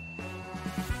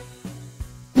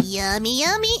 Yummy,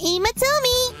 yummy in my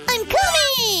tummy. I'm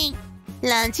coming.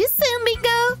 Lunch is soon,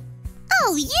 Bingo.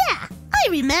 Oh, yeah. I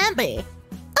remember.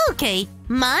 Okay,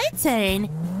 my turn.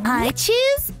 I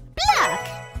choose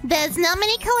black. There's not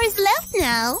many colors left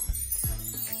now.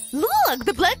 Look,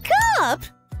 the black cup.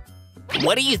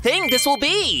 What do you think this will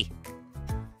be?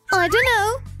 I don't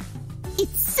know.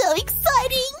 It's so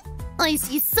exciting. I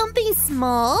see something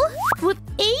small with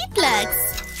 8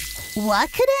 legs.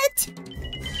 What could it?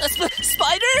 A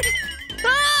spider?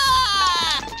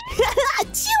 Ah!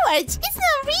 George, it's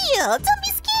not real. Don't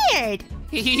be scared.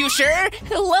 You sure?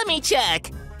 Let me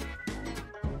check.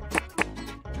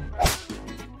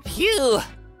 Phew.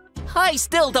 I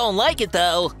still don't like it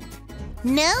though.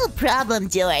 No problem,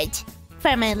 George.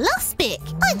 For my last pick,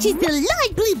 I choose the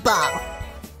light blue ball.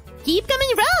 Keep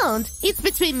coming round. It's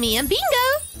between me and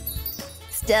Bingo.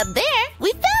 Stop there.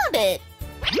 We found it.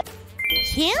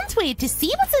 Can't wait to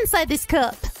see what's inside this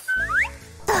cup.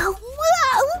 Oh,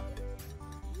 wow!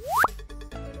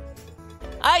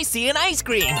 I see an ice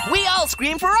cream. We all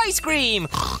scream for ice cream.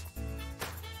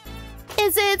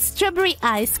 Is it strawberry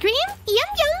ice cream? Yum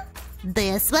yum.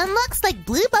 This one looks like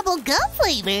blue bubble gum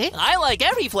flavor. I like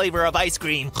every flavor of ice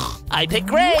cream. I pick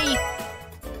gray.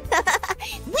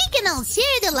 We can all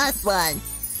share the last one.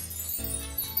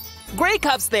 Gray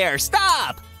cup's there.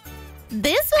 Stop.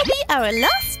 This will be our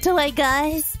last toy,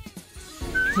 guys.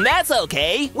 That's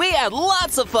okay. We had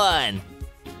lots of fun.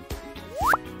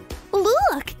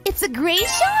 Look, it's a gray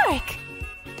shark.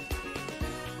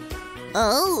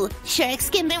 Oh, sharks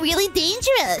can be really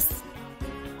dangerous.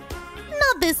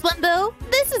 Not this one, though.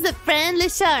 This is a friendly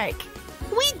shark.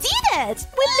 We did it!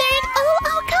 We learned all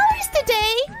our colors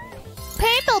today.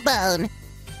 Purple bone.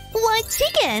 White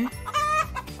chicken.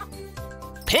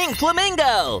 Pink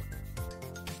flamingo.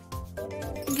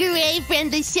 Gray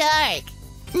friendly shark.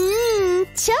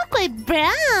 Chocolate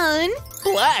brown.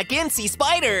 Black incy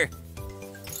spider.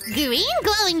 Green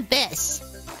glowing fish.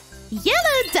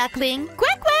 Yellow duckling.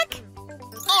 Quack quack.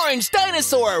 Orange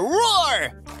dinosaur.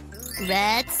 Roar.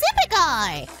 Red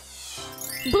sipicar.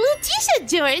 Blue t-shirt,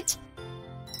 George.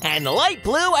 And light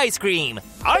blue ice cream.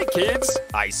 Hi, kids.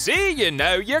 I see you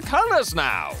know your colors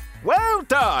now. Well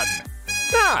done.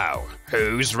 Now,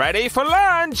 who's ready for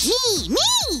lunch?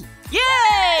 Me.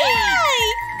 Yay!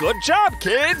 Good job,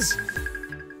 kids.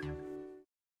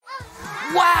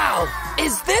 Wow!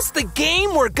 Is this the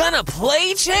game we're gonna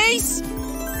play, Chase?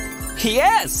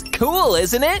 Yes! Cool,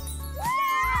 isn't it?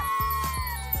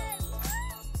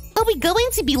 Are we going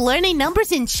to be learning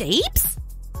numbers and shapes?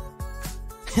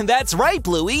 That's right,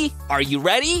 Bluey. Are you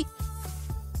ready?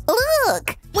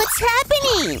 Look, what's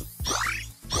happening?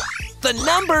 The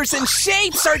numbers and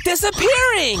shapes are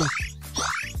disappearing!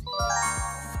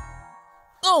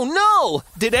 Oh no!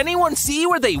 Did anyone see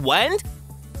where they went?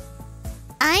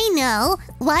 I know.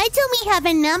 Why don't we have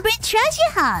a number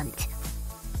treasure hunt?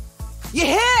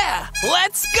 Yeah!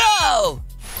 Let's go!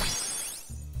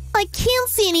 I can't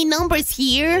see any numbers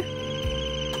here.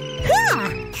 Huh!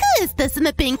 Who is this in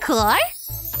the pink car?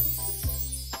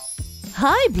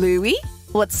 Hi, Bluey.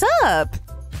 What's up?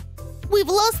 We've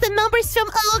lost the numbers from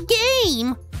our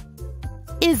game.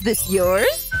 Is this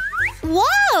yours?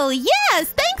 Wow,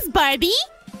 yes! Thanks, Barbie!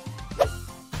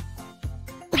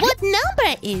 What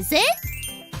number is it?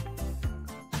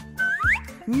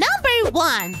 Number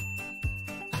 1.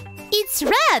 It's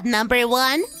red, number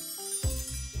 1.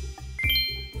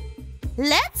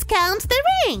 Let's count the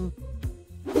ring.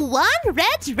 1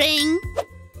 red ring.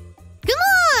 Come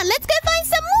on, let's go find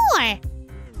some more.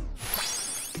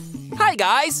 Hi,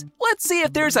 guys. Let's see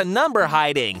if there's a number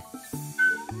hiding.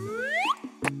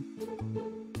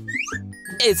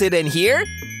 Is it in here?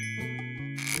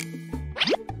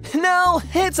 No,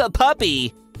 it's a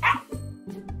puppy.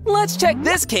 Let's check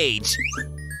this cage.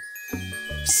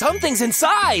 Something's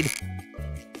inside.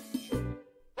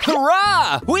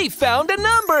 Hurrah! We found a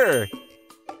number.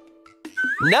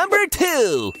 Number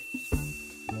 2.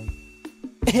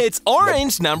 It's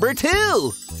orange number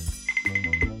 2.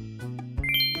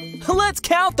 Let's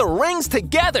count the rings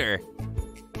together.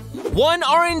 1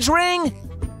 orange ring.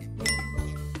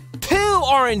 2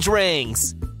 orange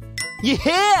rings.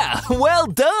 Yeah, well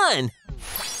done.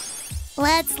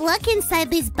 Let's look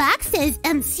inside these boxes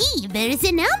and see if there's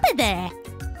a number there.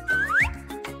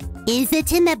 Is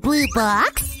it in the blue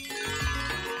box?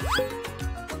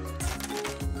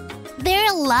 There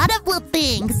are a lot of blue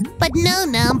things, but no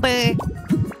number.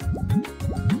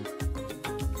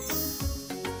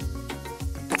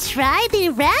 Try the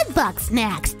red box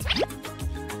next.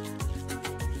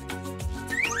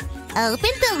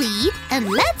 Open the lid and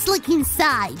let's look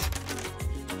inside.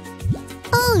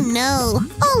 Oh no,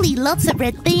 only lots of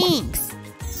red things.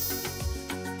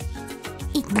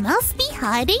 It must be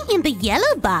hiding in the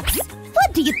yellow box.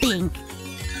 What do you think?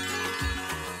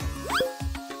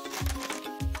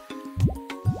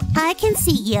 I can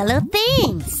see yellow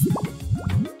things.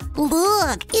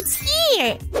 Look, it's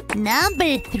here.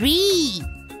 Number 3.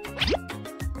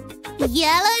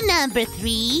 Yellow number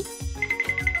 3.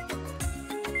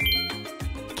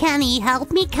 Can you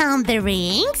help me count the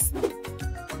rings?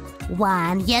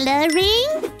 1 yellow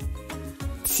ring.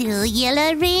 2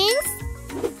 yellow rings.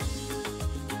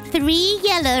 3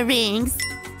 yellow rings.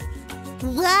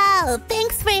 Wow,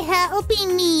 thanks for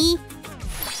helping me.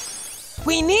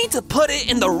 We need to put it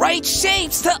in the right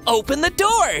shapes to open the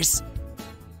doors.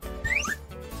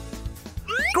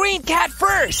 Green cat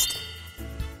first.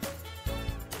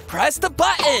 Press the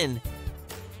button.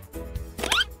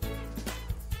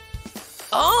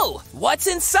 Oh, what's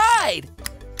inside?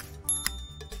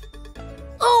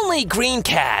 Only green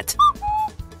cat.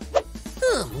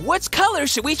 Which color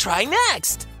should we try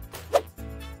next?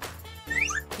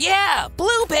 Yeah,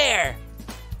 blue bear.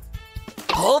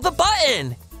 Pull the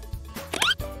button.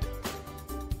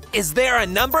 Is there a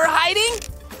number hiding?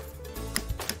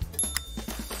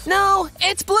 No,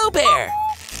 it's Blue Bear.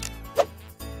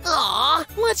 Aw,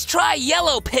 let's try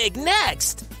Yellow Pig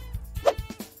next.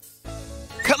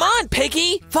 Come on,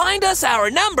 Piggy, find us our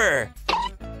number.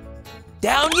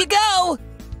 Down you go.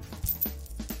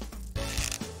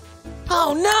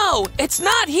 Oh no, it's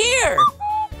not here.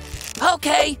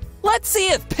 Okay, let's see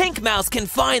if Pink Mouse can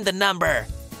find the number.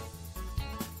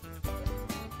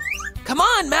 Come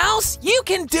on, Mouse, you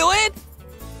can do it.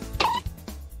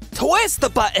 Twist the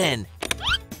button.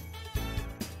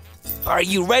 Are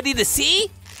you ready to see?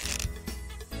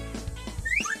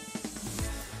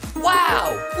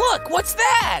 Wow, look, what's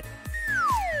that?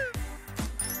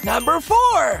 Number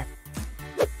 4.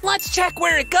 Let's check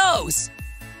where it goes.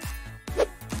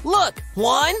 Look,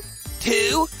 1,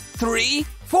 2, 3,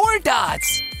 4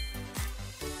 dots.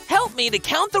 Help me to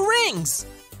count the rings.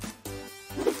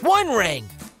 1 ring.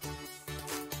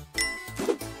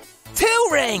 2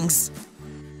 rings.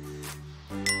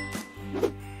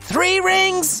 3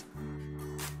 rings.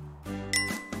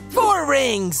 4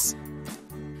 rings.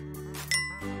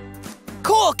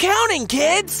 Cool counting,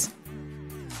 kids.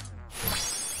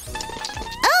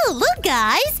 Oh, look,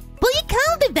 guys. Will you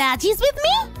count the badges with me?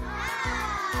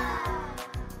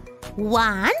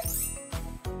 1,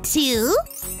 2,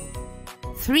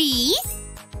 3,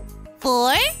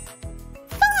 4,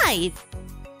 5.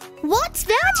 What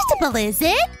vegetable is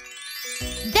it?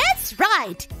 That's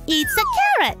right. It's a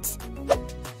carrot.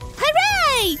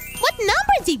 Hooray! What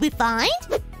number did we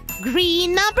find?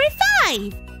 Green number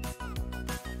 5.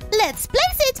 Let's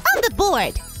place it on the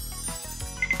board.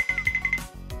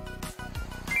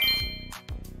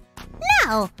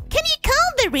 Now, can you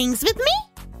count the rings with me?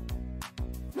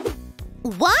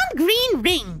 1 green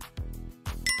ring.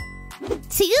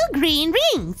 2 green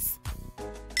rings.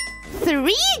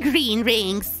 3 green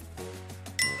rings.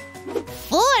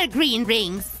 4 green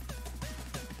rings.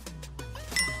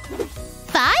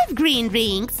 5 green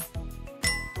rings.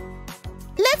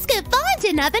 Let's go find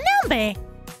another number.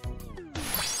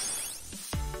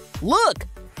 Look,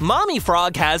 Mommy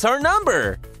Frog has our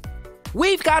number.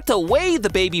 We've got to weigh the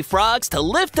baby frogs to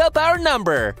lift up our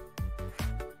number.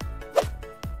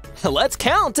 Let's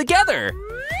count together.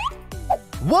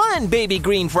 1 baby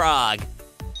green frog.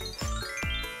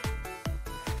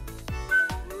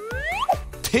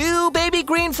 2 baby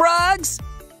green frogs.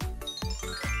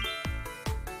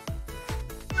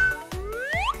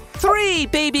 3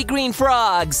 baby green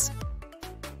frogs.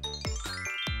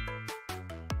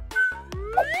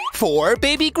 4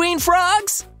 baby green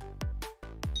frogs.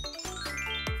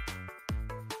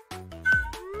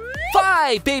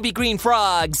 5 baby green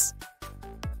frogs.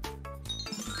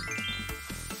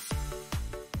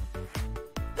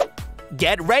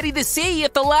 Get ready to see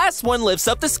if the last one lifts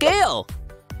up the scale.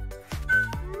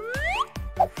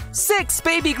 6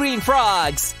 baby green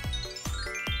frogs.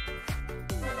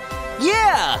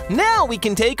 Yeah, now we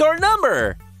can take our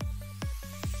number.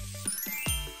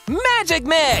 Magic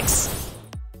Mix!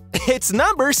 It's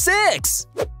number 6.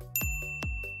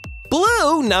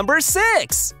 Blue number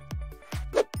 6.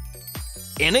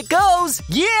 In it goes,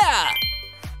 yeah!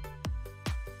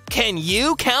 Can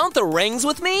you count the rings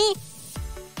with me?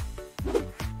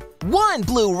 1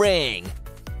 blue ring.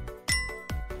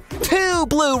 2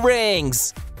 blue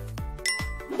rings.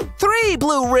 3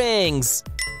 blue rings.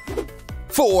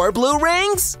 4 blue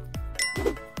rings.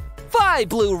 5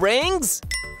 blue rings.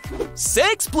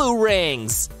 6 blue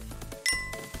rings.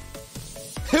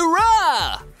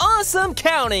 Hurrah! Awesome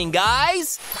counting,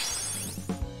 guys!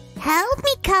 Help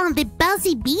me count the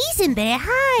buzzy bees in their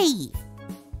hive.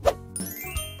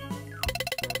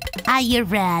 Are you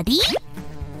ready?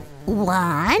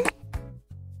 1,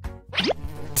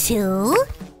 2,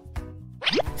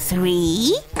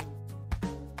 3,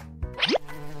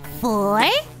 4,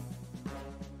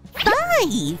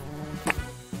 5,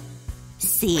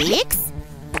 6,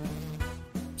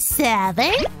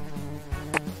 7.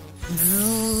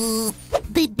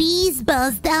 The bees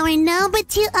buzzed our number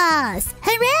to us.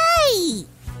 Hooray!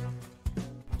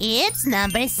 It's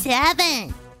number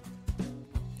 7.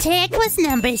 Tick was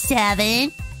number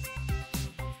 7.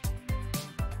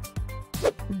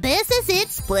 This is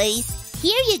its place.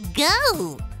 Here you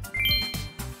go.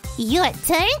 Your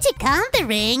turn to count the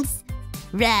rings.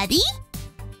 Ready?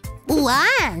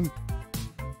 1,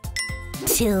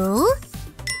 2,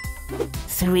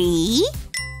 3,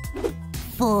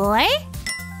 4,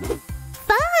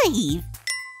 5,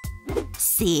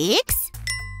 6,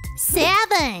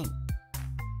 7.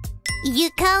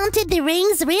 You counted the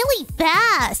rings really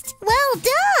fast. Well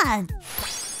done.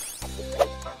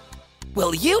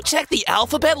 Will you check the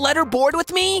alphabet letter board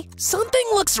with me? Something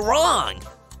looks wrong.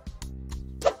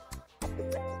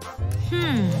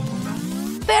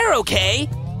 there, okay?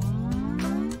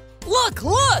 Look,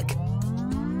 look!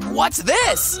 What's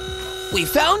this? We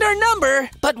found our number,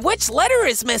 but which letter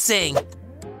is missing?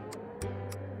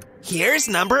 Here's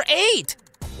number 8.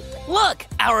 Look,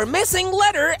 our missing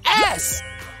letter S.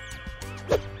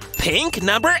 Pink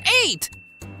number 8.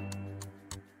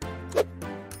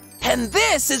 And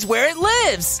this is where it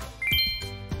lives.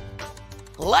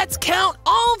 Let's count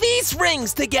all these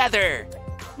rings together.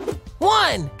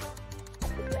 1,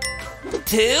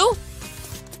 2,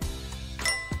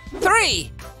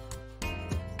 3,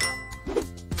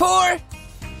 4,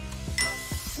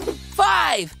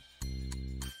 5,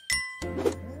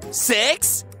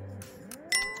 6,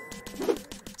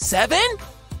 7,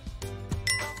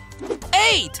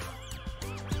 8.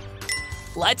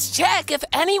 Let's check if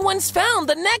anyone's found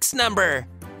the next number.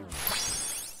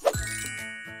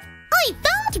 I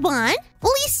found one!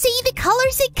 Will you see the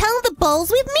colors and count the balls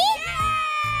with me?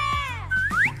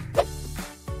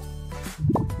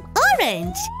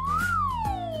 Orange.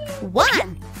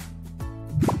 1.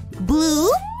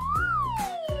 Blue.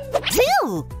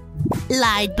 2.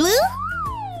 Light blue.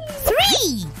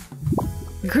 3.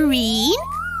 Green.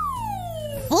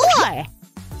 4.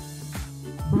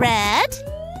 Red.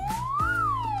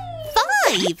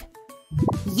 5.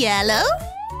 Yellow.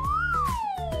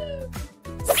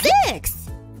 6.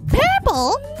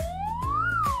 Purple.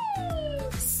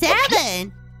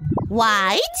 7.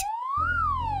 White.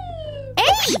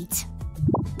 8.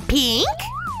 Pink.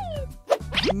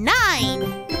 9.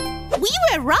 We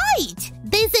were right!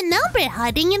 There's a number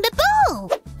hiding in the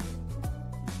bowl.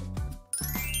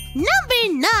 Number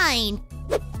 9.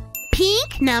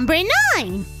 Pink number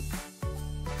 9.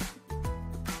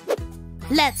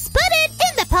 Let's put it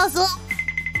in the puzzle.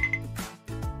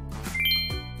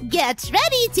 Get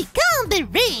ready to count the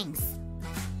rings.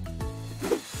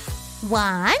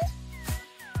 1,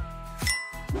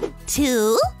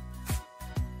 2,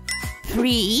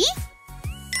 3,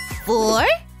 4,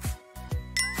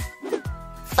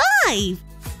 5,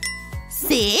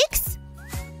 6,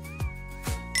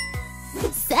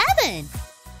 7,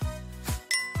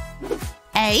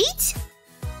 8,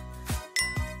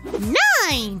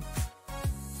 9.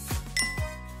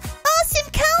 Awesome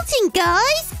counting,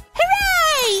 guys!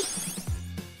 Hooray!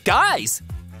 Guys,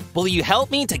 will you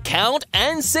help me to count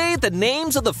and say the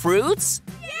names of the fruits?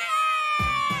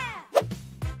 Yeah!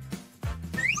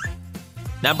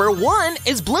 Number 1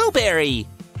 is blueberry.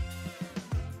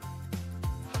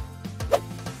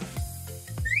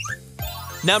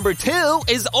 Number 2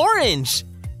 is orange.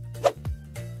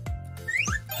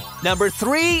 Number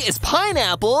 3 is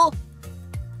pineapple.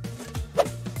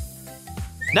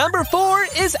 Number 4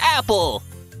 is apple.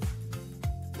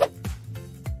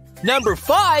 Number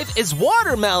 5 is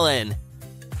watermelon.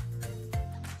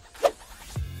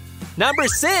 Number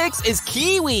 6 is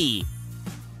kiwi.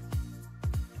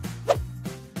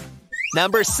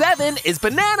 Number 7 is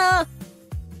banana.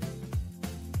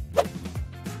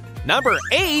 Number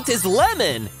 8 is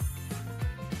lemon.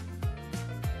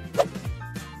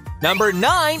 Number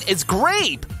 9 is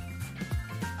grape.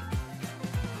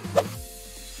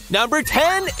 Number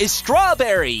 10 is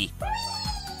strawberry.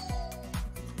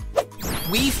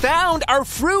 We found our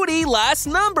fruity last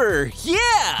number.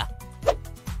 Yeah!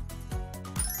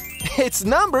 It's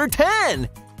number 10.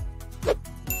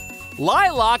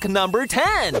 Lilac number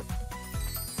 10.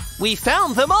 We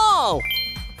found them all.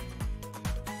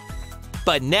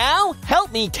 But now,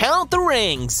 help me count the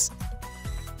rings.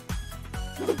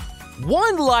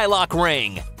 1 lilac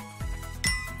ring.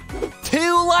 2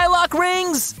 lilac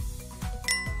rings.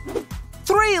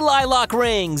 3 lilac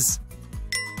rings.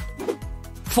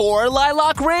 4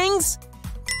 lilac rings.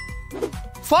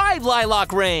 5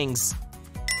 lilac rings.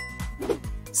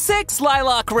 6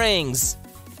 lilac rings.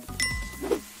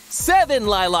 7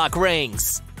 lilac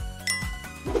rings.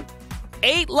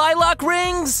 8 lilac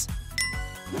rings.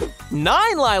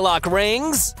 9 lilac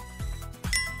rings.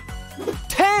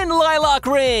 10 lilac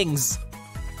rings.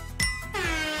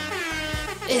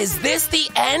 Is this the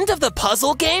end of the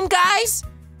puzzle game, guys?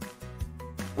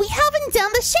 We haven't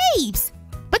done the shapes.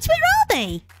 But where are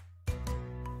they?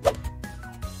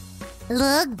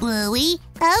 Look, Bluey,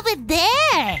 over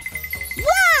there.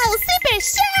 Wow, super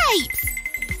shapes!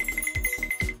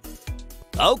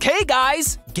 Okay,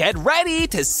 guys, get ready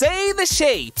to say the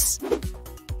shapes.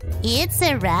 It's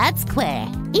a red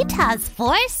square. It has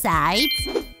 4 sides.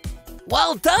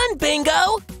 Well done,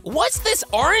 Bingo! What's this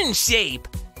orange shape?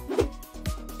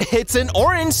 It's an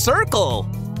orange circle.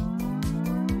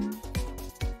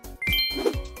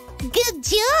 Good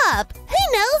job!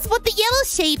 Who knows what the yellow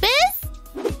shape is?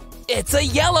 It's a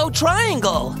yellow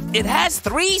triangle. It has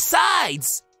 3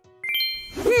 sides.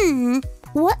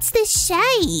 What's this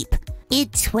shape?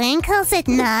 It twinkles at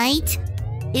night.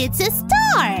 It's a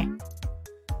star.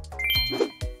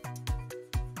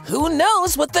 Who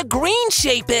knows what the green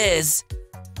shape is?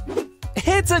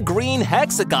 It's a green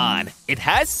hexagon. It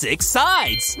has 6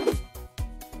 sides.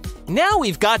 Now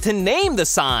we've got to name the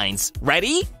signs.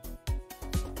 Ready?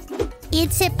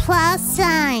 It's a plus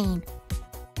sign.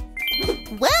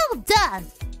 Well done.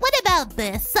 What about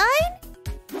this sign?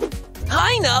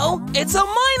 I know! It's a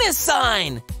minus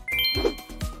sign!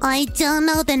 I don't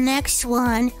know the next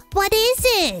one. What is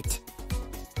it?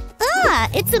 Ah,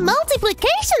 it's a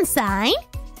multiplication sign.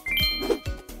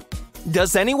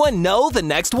 Does anyone know the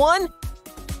next one?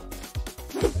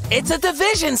 It's a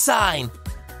division sign!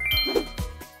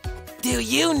 Do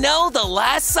you know the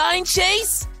last sign,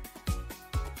 Chase?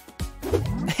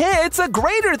 It's a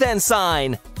greater than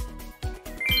sign.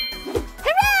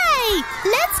 Hooray!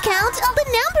 Let's count all the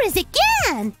numbers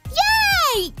again.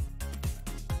 Yay!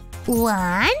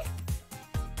 1,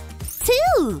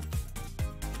 2,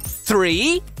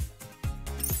 3,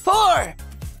 4,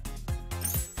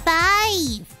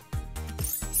 5,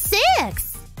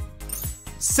 6,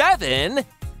 7,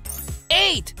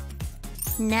 8.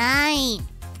 9,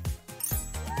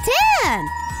 10.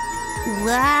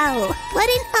 Wow, what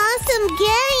an awesome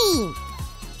game!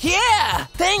 Yeah!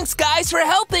 Thanks, guys, for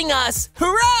helping us!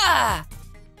 Hurrah!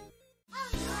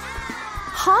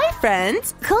 Hi,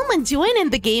 friends! Come and join in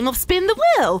the game of Spin the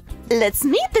Wheel. Let's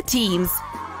meet the teams.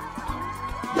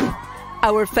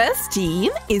 Our first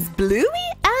team is Bluey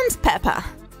and Peppa.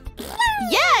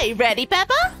 Yay! Ready,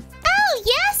 Peppa? Oh,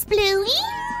 yes, Bluey!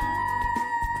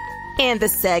 And the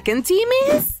second team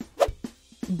is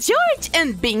George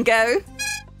and Bingo.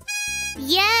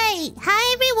 Yay!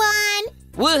 Hi, everyone!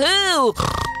 Woohoo!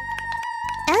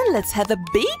 And let's have a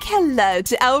big hello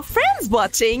to our friends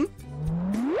watching.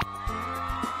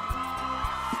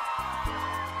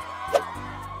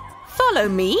 Follow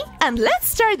me and let's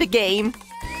start the game.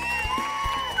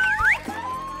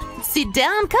 Sit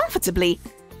down comfortably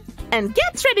and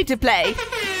get ready to play.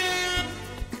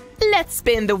 Let's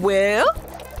spin the wheel.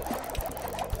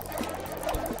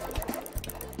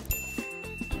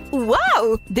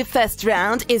 Wow! The first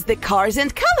round is the Cars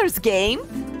and Colors game.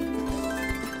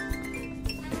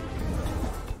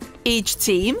 Each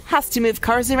team has to move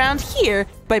cars around here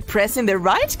by pressing the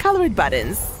right colored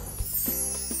buttons.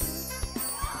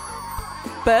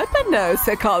 Peppa knows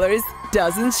her colors,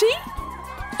 doesn't she?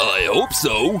 I hope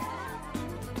so.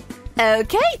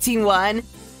 Okay, Team 1.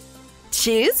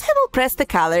 Choose who will press the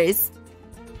colors.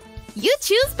 You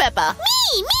choose, Peppa.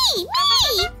 Me!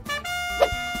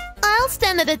 I'll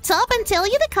stand at the top and tell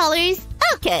you the colors.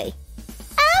 Okay.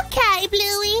 Okay,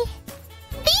 Bluey.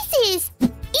 This is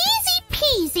easy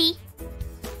peasy.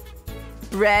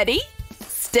 Ready,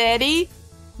 steady,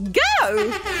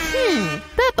 go!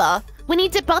 Peppa, we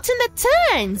need a button that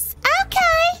turns.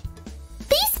 Okay.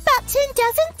 This button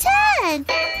doesn't turn.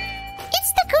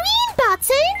 It's the green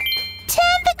button.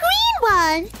 Turn the green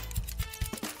one.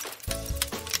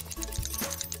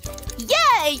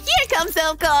 Yay! Here comes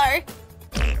our car.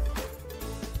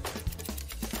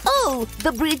 Oh,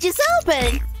 the bridge is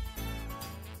open.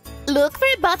 Look for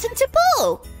a button to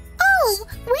pull. Oh,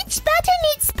 which button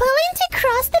needs pulling to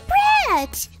cross the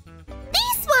bridge?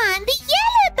 This one, the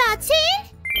yellow button.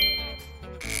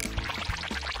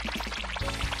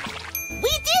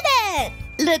 We did it!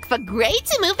 Look for great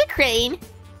to move the crane.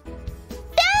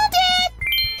 Found it!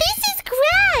 This is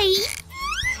great!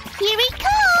 Here it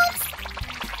comes!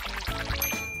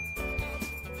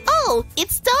 Oh,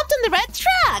 it stopped on the red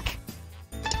track.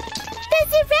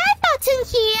 There's a red button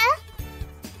here.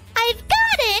 I've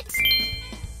got it!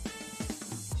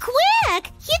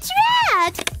 Quick! Hit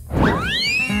red!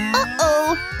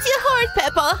 Uh-oh, too hard,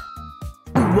 Peppa.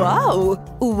 Wow,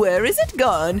 where is it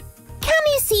gone? Can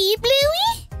you see,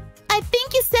 Bluey? I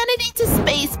think you sent it into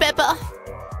space, Peppa.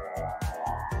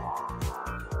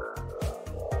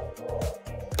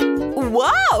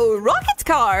 Wow, rocket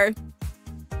car!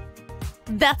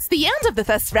 That's the end of the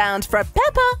first round for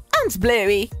Peppa and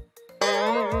Bluey.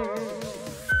 Peppa,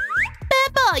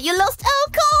 you lost our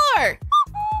car!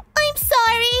 I'm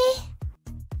sorry.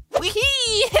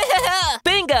 Wee-hee!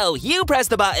 Bingo, you press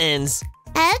the buttons.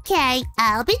 Okay,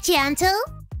 I'll be gentle.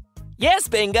 Yes,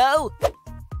 Bingo.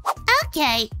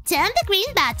 Okay, turn the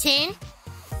green button.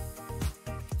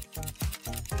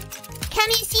 Can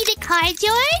you see the car,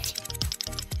 George?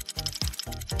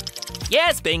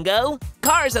 Yes, Bingo.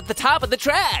 Car's at the top of the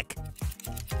track.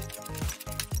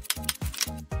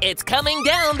 It's coming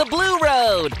down the blue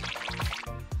road.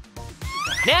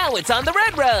 Now it's on the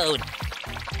red road.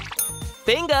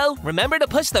 Bingo, remember to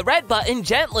push the red button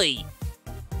gently.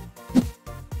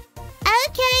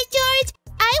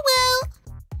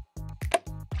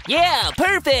 Yeah,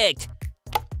 perfect!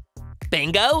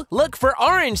 Bingo, look for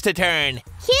orange to turn.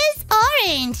 Here's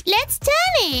orange. Let's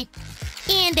turn it.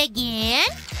 And again.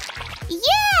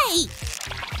 Yay!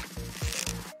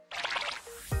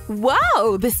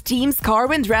 Wow, this team's car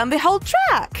went round the whole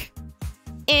track.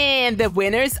 And the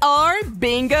winners are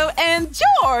Bingo and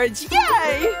George.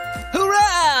 Yay!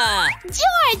 Hurrah!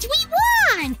 George, we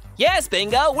won! Yes,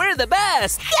 Bingo, we're the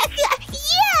best! Yay!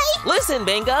 Listen,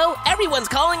 Bingo, everyone's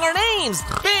calling our names!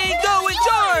 Bingo and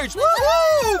George!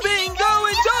 Woohoo! Bingo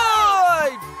and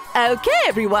George! Okay,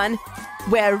 everyone.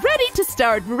 We're ready to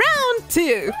start round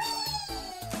 2.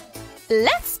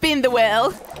 Let's spin the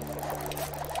wheel.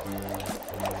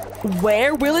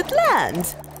 Where will it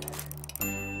land?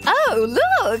 Oh,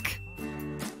 look!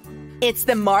 It's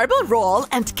the marble roll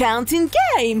and counting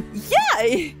game!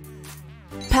 Yay!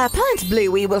 Peppa and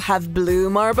Bluey will have blue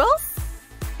marbles.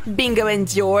 Bingo and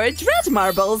George, red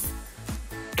marbles.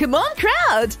 Come on,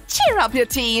 crowd! Cheer up your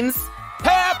teams!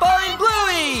 Peppa and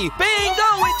Bluey!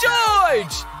 Bingo and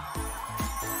George!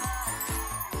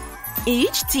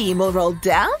 Each team will roll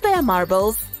down their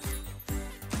marbles.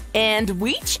 And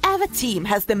whichever team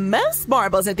has the most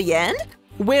marbles at the end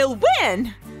will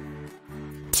win!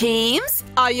 Teams,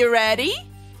 are you ready?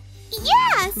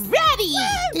 Yes! Ready!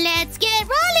 Let's get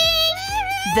rolling!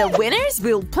 The winners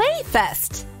will play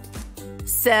first.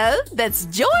 So, that's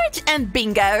George and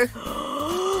Bingo.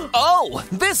 Oh,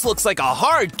 this looks like a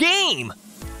hard game!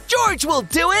 George will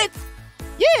do it!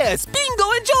 Yes,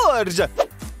 Bingo and George!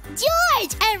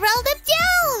 George, I rolled them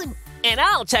down! And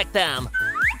I'll check them.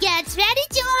 Get ready,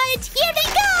 George! Here they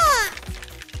go!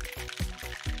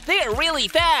 They're really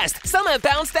fast! Some have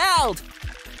bounced out!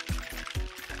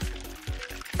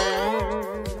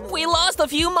 We lost a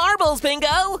few marbles,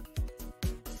 Bingo!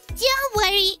 Don't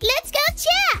worry, let's go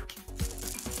check!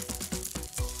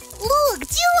 Look,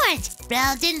 George!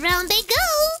 Round and round they go!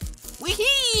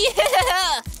 Wee-hee!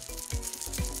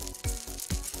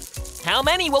 How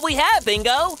many will we have, Bingo?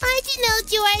 I don't know,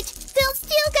 George. They'll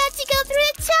still got to go through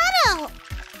a tunnel.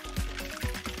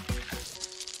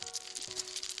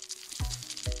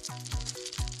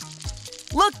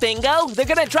 Look, Bingo! They're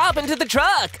gonna drop into the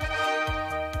truck!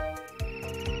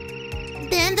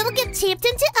 Then they'll get tipped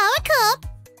into our cup.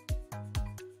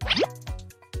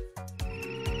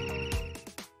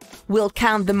 We'll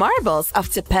count the marbles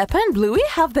after Peppa and Bluey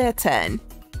have their turn.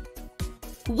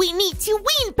 We need to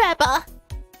win, Peppa.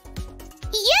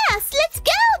 Yes, let's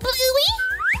go, Bluey.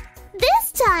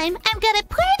 This time, I'm gonna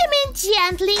pour them in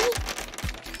gently.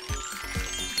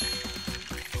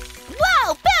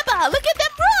 Wow, Peppa, look at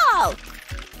them roll!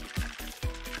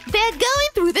 They're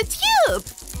going through the tube.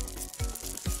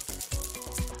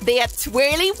 They are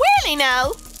twirly-whirly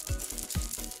now.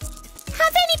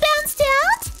 Have any bounced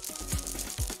out?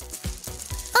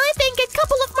 I think a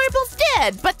couple of marbles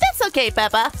did, but that's okay,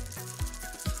 Peppa.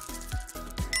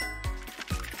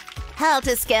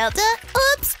 Helter-skelter.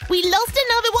 Oops, we lost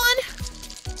another one.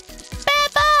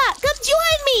 Peppa, come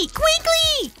join me,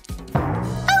 quickly!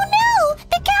 Oh no!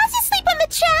 The cow's asleep on the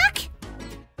track!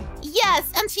 Yes,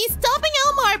 and she's stopping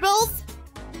our marbles.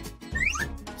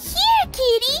 Here,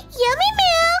 kitty! Yummy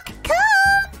milk!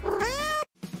 Come!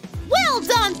 Well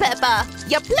done, Peppa!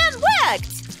 Your plan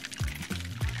worked!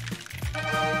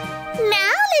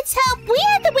 Now let's hope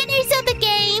we're the winners of the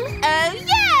game! Oh,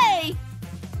 yay!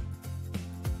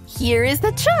 Here is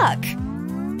the truck.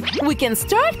 We can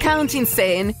start counting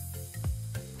soon.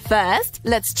 First,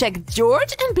 let's check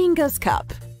George and Bingo's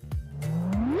cup.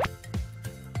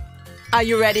 Are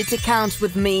you ready to count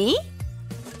with me?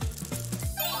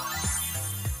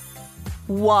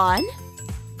 1,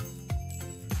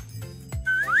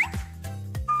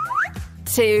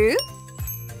 2,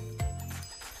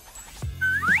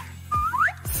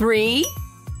 3,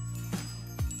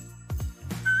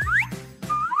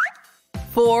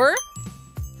 4,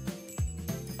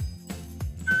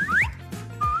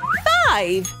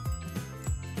 5.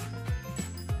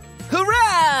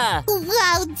 Hurrah!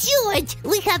 Wow, George!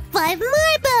 We have 5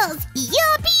 marbles!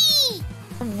 Yuppie!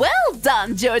 Well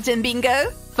done, George and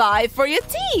Bingo! 5 for your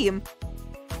team!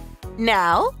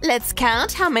 Now, let's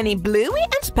count how many Bluey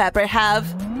and Pepper have.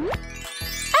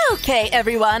 Okay,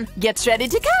 everyone, get ready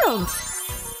to count!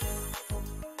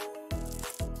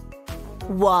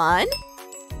 1,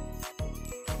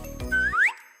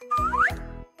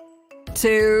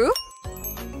 2,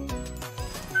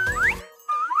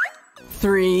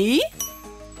 3,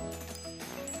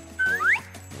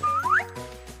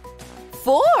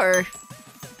 4,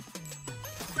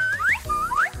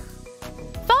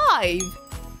 5,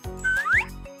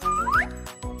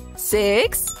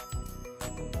 6,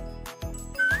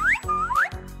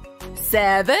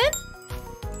 7,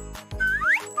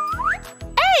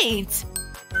 great!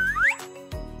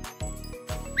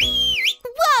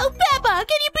 Wow, Peppa,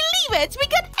 can you believe it? We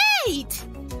got 8!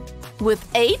 With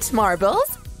 8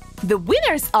 marbles, the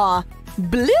winners are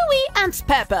Bluey and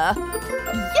Peppa.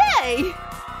 Yay!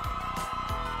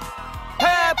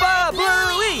 Peppa,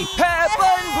 Bluey! Peppa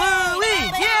and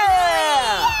Bluey!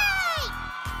 Yeah!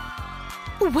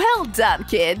 Well done,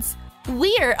 kids.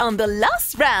 We're on the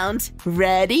last round.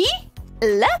 Ready?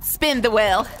 Let's spin the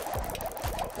wheel.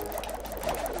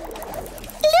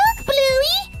 Look,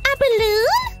 Bluey! A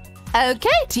balloon?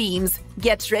 Okay, teams.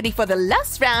 Get ready for the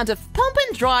last round of Pump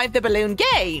and Drive the Balloon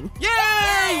game.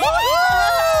 Yay!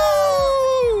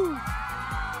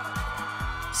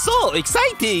 So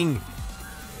exciting!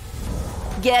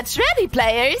 Get ready,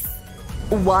 players!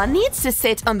 One needs to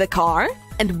sit on the car,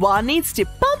 and one needs to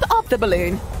pump up the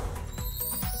balloon.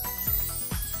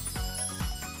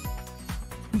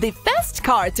 The first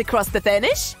car to cross the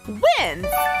finish wins!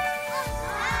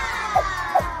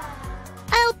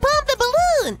 I'll pump the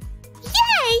balloon!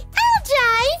 Yay! I'll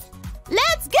drive!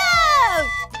 Let's go!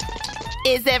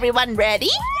 Is everyone ready?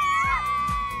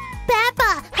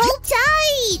 Peppa, hold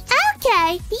tight!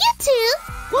 Okay, you too!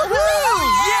 Woohoo!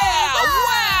 Yeah!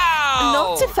 Wow!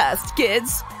 Not too fast,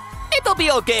 kids. It'll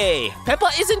be okay. Peppa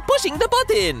isn't pushing the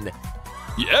button.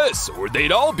 Yes, or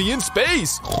they'd all be in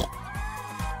space.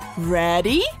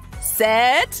 Ready,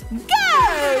 set,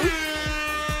 go!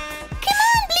 Come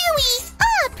on, Bluey!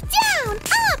 Up, down,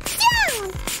 up,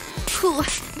 down! Whew,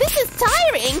 this is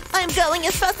tiring. I'm going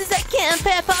as fast as I can,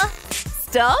 Peppa.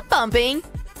 Stop bumping.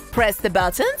 Press the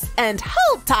buttons and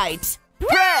hold tight.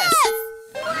 Press!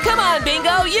 Come on,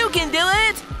 Bingo, you can do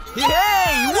it!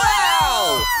 Yay!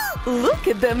 Wow! Look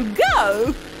at them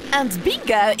go! And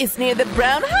Bingo is near the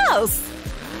brown house.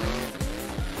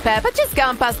 Peppa just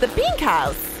gone past the pink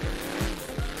house.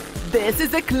 This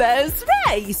is a close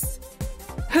race.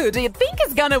 Who do you think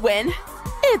is gonna win?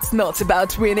 It's not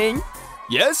about winning.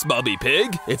 Yes, Mommy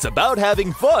Pig, it's about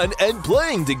having fun and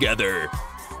playing together.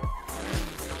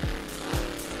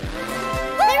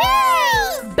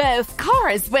 Hooray! Both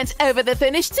cars went over the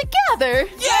finish together.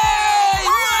 Yay!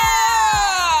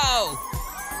 Wow!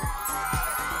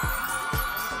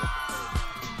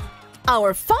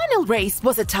 Our final race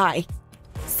was a tie.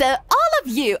 So all of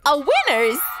you are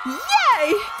winners!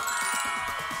 Yay!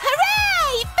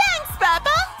 Hooray! Thanks,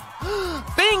 Peppa!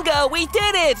 Bingo, we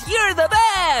did it! You're the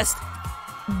best!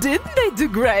 Didn't they do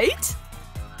great?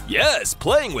 Yes,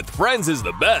 playing with friends is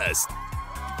the best.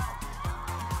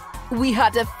 We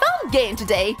had a fun game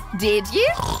today, did you?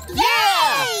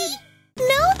 Yeah!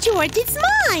 No, George, it's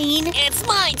mine! It's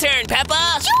my turn,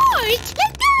 Peppa! George,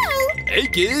 let's go! Hey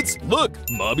kids, look,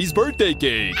 Mommy's birthday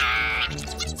cake.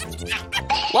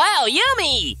 Wow,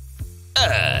 yummy!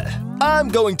 I'm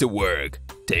going to work.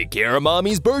 Take care of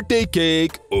Mommy's birthday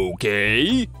cake,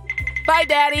 okay? Bye,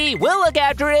 Daddy. We'll look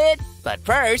after it. But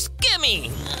first, gimme!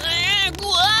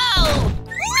 Whoa!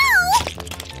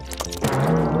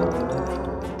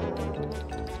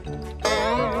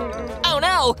 Oh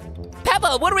no!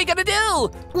 Peppa, what are we gonna do?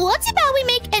 What about we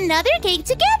make another cake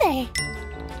together?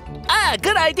 Ah,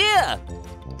 good idea!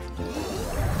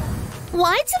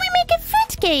 Why don't we make a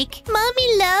fruit cake?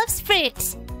 Mommy loves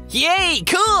fruit. Yay,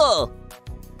 cool!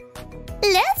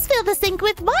 Let's fill the sink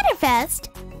with water first.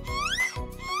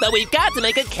 But we've got to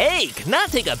make a cake, not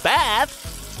take a bath.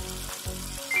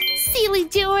 Silly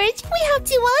George, we have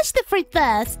to wash the fruit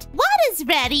first. Water's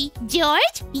ready.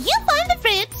 George, you find the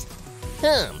fruit.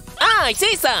 Ah, I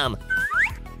see some!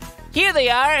 Here they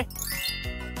are!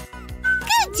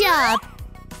 Good job.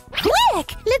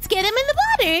 Quick, let's get them in the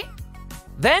water.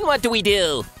 Then what do we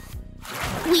do?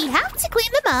 We have to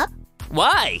clean them up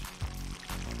Why?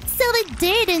 so the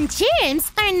dirt and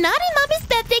germs are not in Mommy's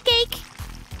birthday cake.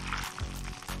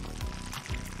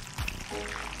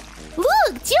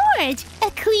 Look, George, a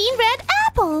clean red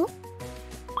apple.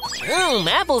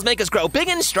 Apples make us grow big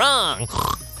and strong.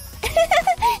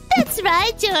 That's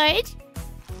right, George.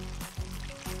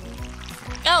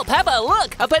 Oh, Peppa,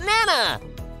 look, a banana!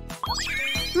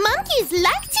 Monkeys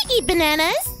like to eat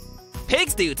bananas.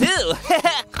 Pigs do too.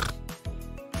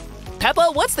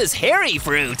 Peppa, what's this hairy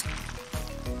fruit?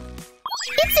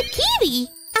 It's a kiwi,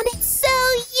 and it's so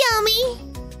yummy.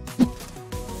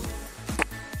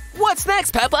 What's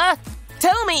next, Peppa?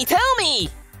 Tell me, tell me!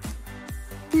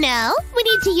 Now, we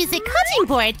need to use a cutting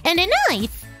board and a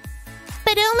knife.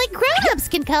 But only grown-ups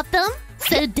can cut them,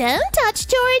 so don't touch,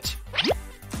 George.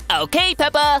 Okay,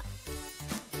 Peppa.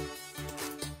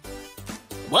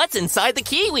 What's inside the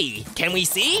kiwi? Can we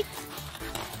see?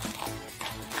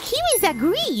 Kiwis are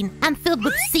green and filled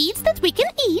with seeds that we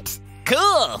can eat.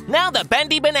 Cool! Now the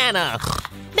bendy banana.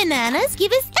 Bananas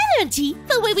give us energy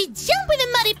for when we jump in the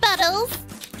muddy puddles.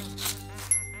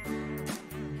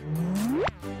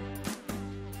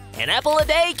 An apple a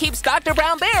day keeps Dr.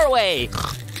 Brown Bear away.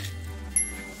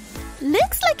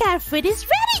 Looks like our fruit is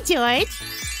ready, George.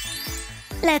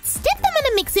 Let's dip them in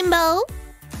a mixing bowl.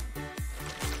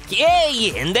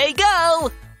 Yay, in they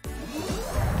go.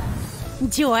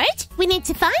 George, we need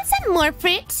to find some more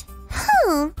fruit.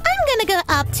 I'm gonna go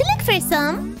up to look for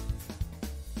some.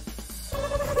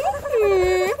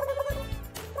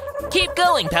 Keep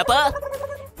going, Peppa.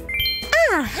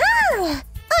 Aha!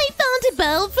 I found a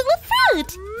bowl full of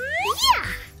fruit. Yeah!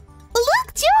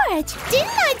 Look, George! Didn't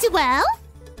I do well?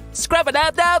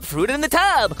 Scrub-a-dub-dub, fruit in the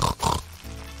tub.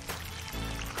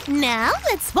 Now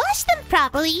let's wash them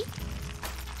properly.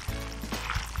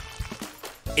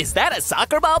 Is that a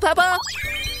soccer ball, Peppa?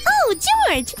 Oh,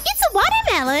 George! It's a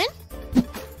watermelon!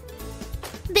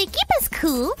 They keep us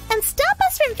cool and stop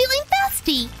us from feeling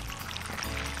thirsty.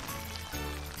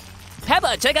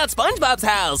 Peppa, check out SpongeBob's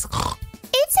house.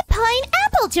 It's a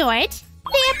pineapple, George.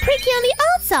 They are pricky on the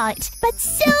outside, but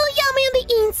so yummy on the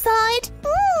inside.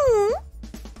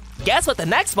 Guess what the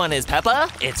next one is,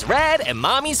 Peppa? It's red and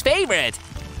Mommy's favorite.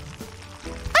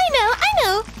 I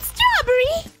know.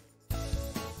 Strawberry.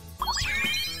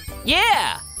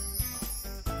 Yeah!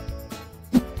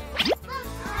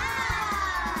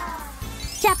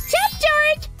 Chop, chop,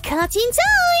 George. Cutting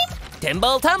time.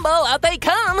 Timble, tumble, out they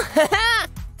come.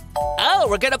 Oh,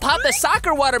 we're gonna pop the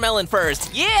soccer watermelon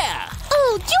first. Yeah!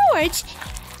 Oh, George.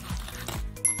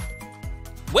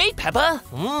 Wait, Peppa.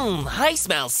 I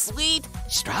smell sweet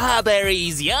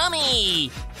strawberries.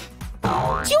 Yummy!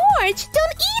 George,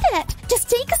 don't eat it. Just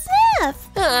take a sniff.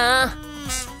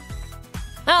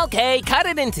 Okay, cut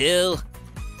it in two.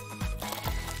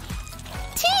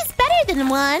 Two's better than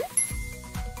one.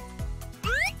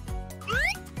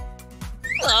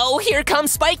 Oh, here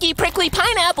comes spiky, prickly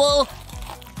pineapple.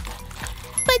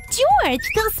 But George,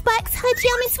 those spikes had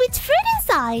yummy sweet fruit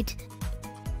inside.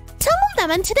 Tumble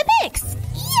them into the mix.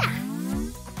 Yeah!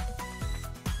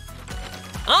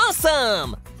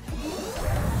 Awesome!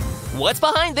 What's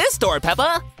behind this door,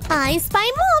 Peppa? I spy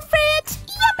more fruit.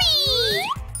 Yuppie!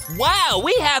 Wow,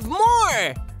 we have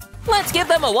more! Let's give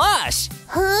them a wash.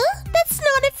 Huh? That's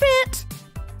not a fruit.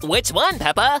 Which one,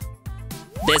 Peppa?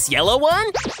 This yellow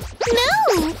one?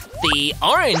 No. The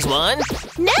orange one?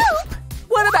 Nope.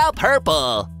 What about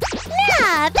purple?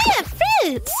 Nah, they're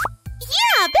fruits.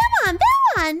 Yeah, that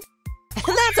one.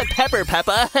 That's a pepper,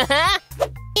 Peppa.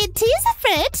 It is a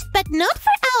fruit, but not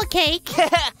for our cake.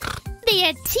 They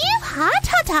are too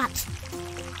hot.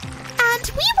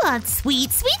 And we want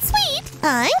sweet,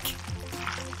 Hank.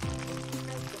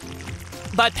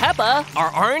 But Peppa,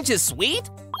 our orange is sweet?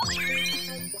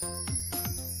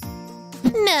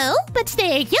 No, but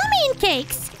they're yummy in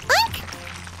cakes. Hank.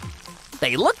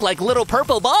 They look like little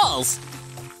purple balls.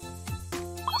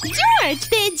 George,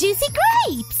 they're juicy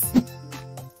grapes.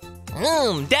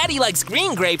 Daddy likes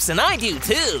green grapes and I do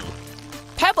too.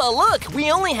 Peppa, look,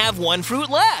 we only have one fruit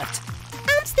left.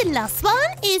 And the last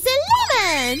one is a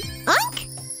lemon. Hank.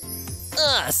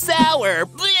 Sour.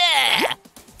 Blech.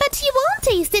 But you won't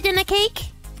taste it in a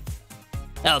cake.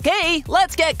 Okay,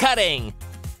 let's get cutting.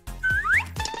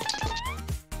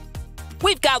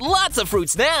 We've got lots of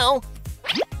fruits now.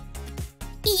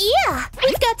 Yeah,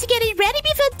 we've got to get it ready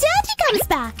before Daddy comes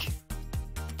back.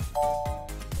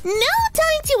 No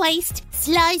time to waste.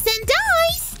 Slice and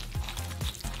dice.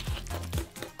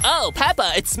 Oh,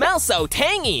 Peppa, it smells so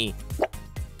tangy.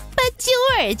 But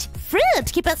George,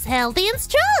 fruit keep us healthy and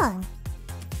strong.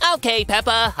 Okay,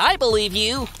 Peppa, I believe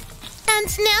you.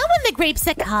 And now when the grapes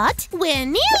are cut, we're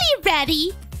nearly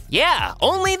ready. Yeah,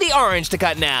 only the orange to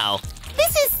cut now.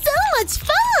 This is so much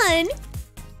fun.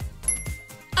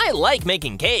 I like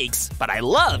making cakes, but I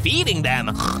love eating them.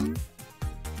 Wow,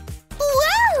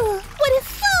 what a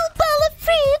full bowl of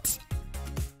fruit.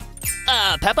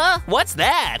 Peppa, what's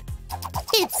that?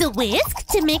 It's a whisk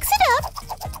to mix it up.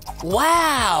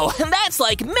 Wow, that's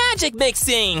like magic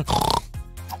mixing.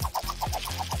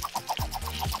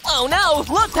 Oh no,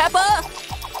 look, Peppa!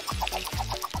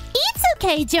 It's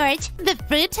okay, George. The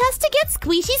fruit has to get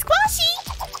squishy.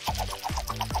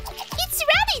 It's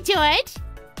ready, George.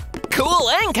 Cool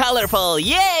and colorful,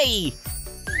 yay!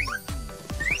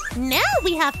 Now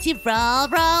we have to roll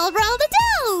the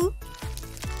dough.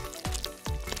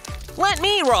 Let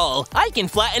me roll. I can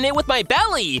flatten it with my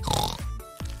belly.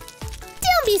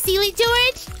 Don't be silly,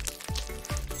 George.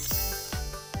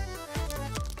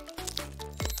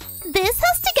 This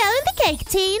has to go in the cake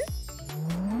tin.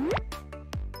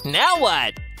 Now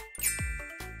what?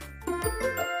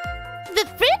 The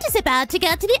fruit is about to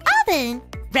go to the oven.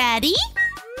 Ready?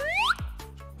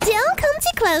 Don't come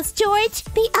too close, George.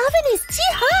 The oven is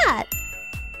too hot.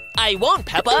 I won't,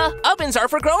 Peppa. Ovens are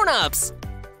for grown-ups.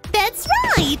 That's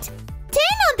right.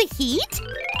 Turn on the heat.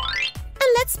 And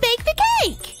let's bake the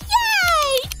cake.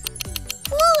 Yay!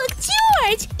 Look,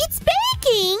 George, it's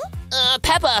baking.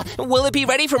 Peppa, will it be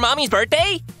ready for Mommy's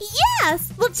birthday?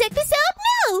 Yes, we'll check this out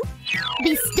now.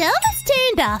 The stove is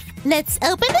turned off. Let's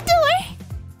open the door.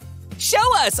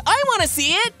 Show us! I want to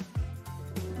see it!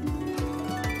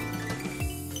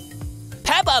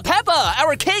 Peppa!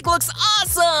 Our cake looks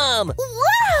awesome!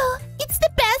 Wow! It's the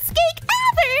best cake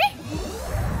ever!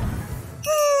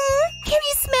 Can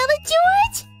you smell it,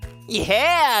 George?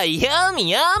 Yeah! Yum,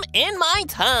 yum in my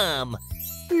tum!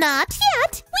 Not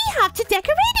yet. We have to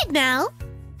decorate it now.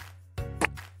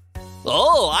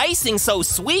 Oh, icing so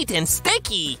sweet and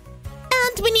sticky!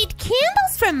 And we need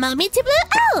candles for Mommy to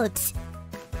blow out.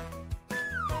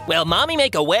 Will Mommy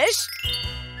make a wish?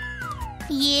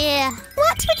 Yeah.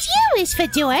 What would you wish for,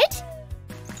 George?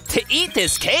 To eat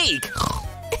this cake!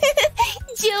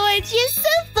 George, you're so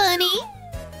funny.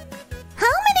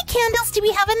 How many candles do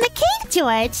we have in the cake,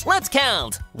 George? Let's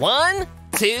count. 1,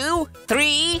 2,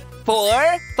 3,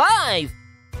 4, 5.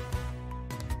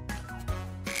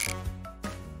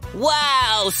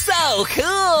 Wow, so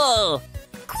cool!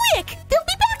 Quick, they'll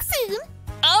be back soon.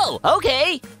 Oh,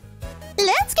 okay.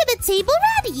 Let's get the table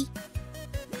ready.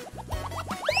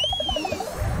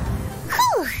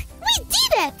 Whew, we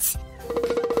did it!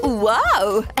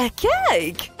 Wow, a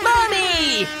cake!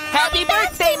 Mommy! Happy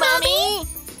birthday, Mommy!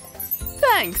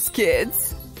 Thanks,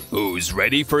 kids. Who's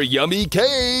ready for yummy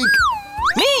cake?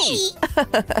 Me!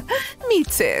 Me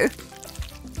too.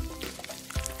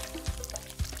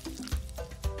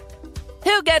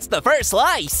 Who gets the first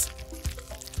slice?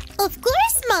 Of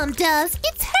course Mom does.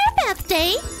 It's her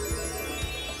birthday.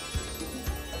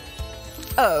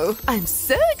 Oh, I'm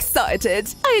so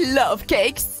excited. I love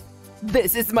cakes.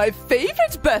 This is my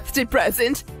favorite birthday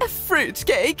present, a fruit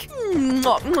cake.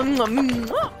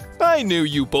 I knew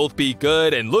you both be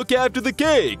good and look after the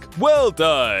cake. Well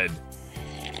done.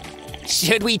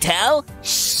 Should we tell?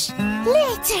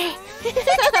 Later.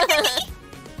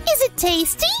 Is it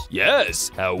tasty? Yes.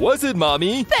 How was it,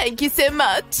 Mommy? Thank you so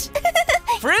much.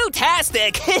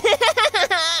 Fruitastic!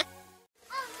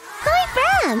 Hi,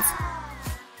 friends.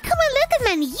 Come and look at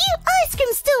my new ice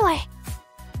cream store.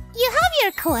 You have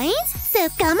your coins, so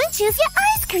come and choose your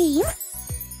ice cream.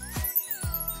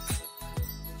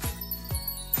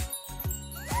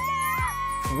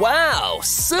 Wow,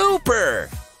 super!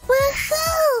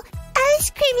 Woohoo! Ice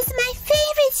cream is my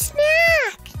favorite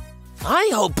snack.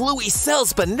 I hope Bluey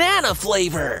sells banana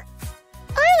flavor.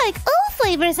 I like all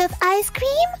flavors of ice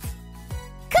cream.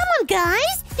 Come on,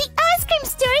 guys. The ice cream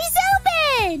store is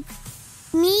open.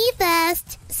 Me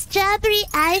first. Strawberry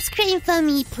ice cream for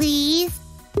me, please.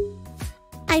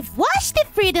 I've washed the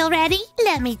fruit already.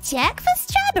 Let me check for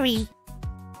strawberry.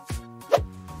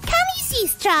 Can you see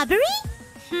strawberry?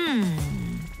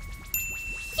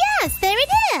 Yes, there it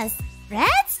is.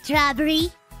 Red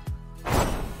strawberry.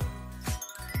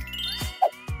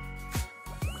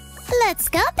 Let's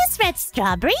cut this red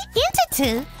strawberry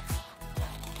into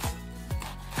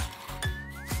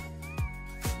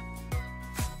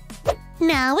 2.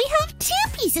 Now we have 2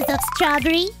 pieces of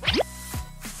strawberry.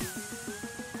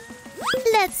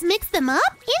 Let's mix them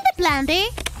up in the blender.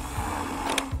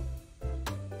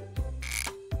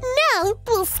 Now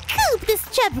we'll scoop the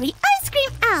strawberry ice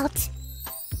cream out.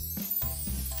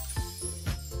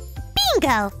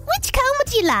 Bingo! Which cone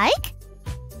would you like?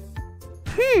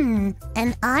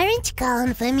 An orange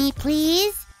cone for me,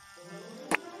 please.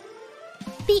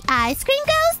 The ice cream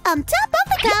goes on top of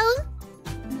the cone.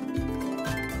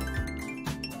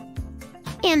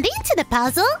 And into the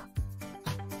puzzle.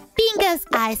 Bingo's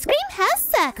ice cream has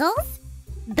circles.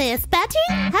 This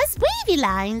pattern has wavy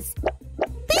lines.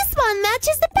 This one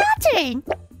matches the pattern.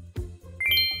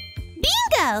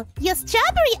 Bingo! Your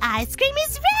strawberry ice cream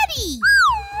is ready!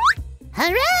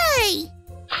 Hooray!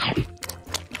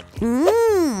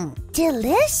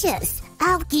 Delicious!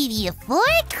 I'll give you 4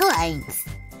 coins.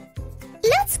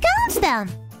 Let's count them.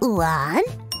 1,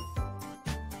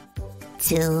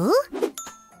 2,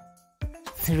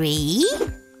 3,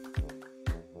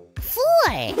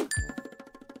 4.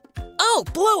 Oh,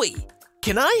 Bluey!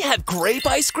 Can I have grape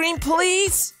ice cream,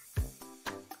 please?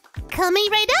 Coming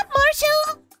right up,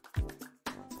 Marshall.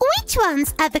 Which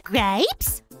ones are the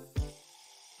grapes?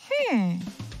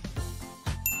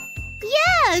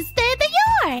 Yes, there they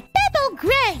are! Pebble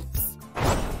grapes!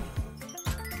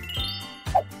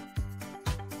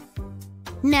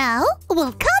 Now,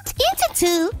 we'll cut into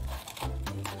 2.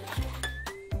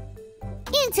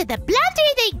 Into the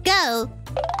blender they go.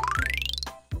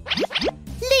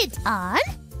 lid on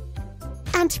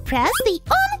and press the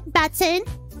on button.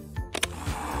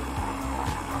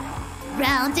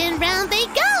 Round and round they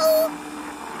go.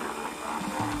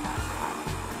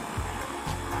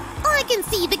 I can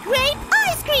see the grape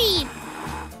ice cream.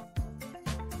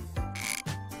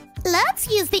 Let's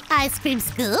use the ice cream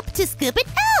scoop to scoop it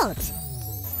out.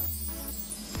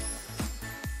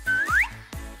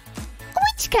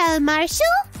 Which cone, Marshall?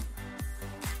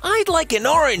 I'd like an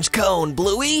orange cone,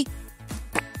 Bluey.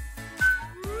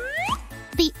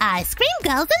 The ice cream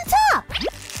goes on top.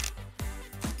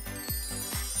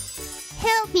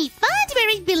 Help me find where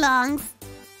it belongs.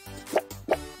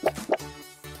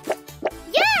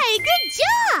 Yay, good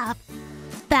job!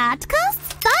 That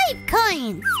costs 5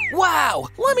 coins. Wow,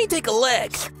 let me take a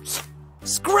lick.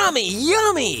 Scrummy,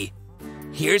 yummy.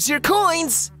 Here's your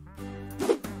coins.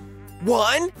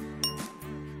 1,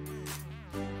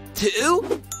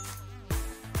 2,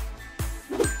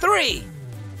 3,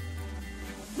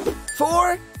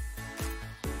 4,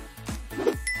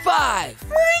 5.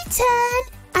 My turn.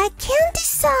 I can't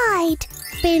decide.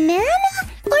 Banana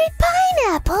or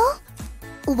pineapple?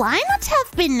 Why not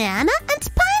have banana and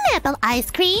pineapple ice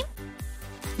cream?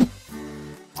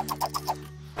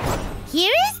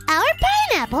 Here is our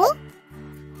pineapple.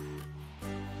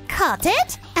 Cut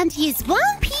it and use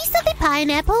one piece of the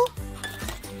pineapple.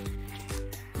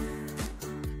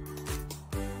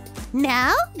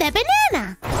 Now the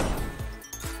banana.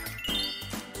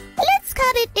 Let's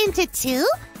cut it into 2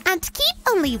 and keep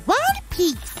only one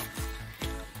piece.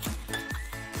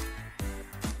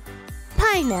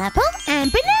 Pineapple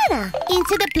and banana.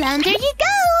 Into the blender you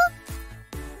go.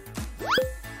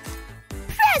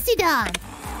 Press it on.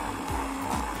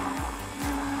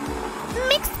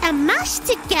 Mix and mash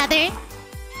together.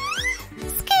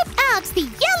 Scoop out the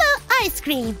yellow ice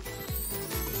cream.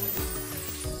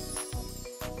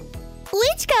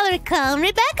 Which color cone,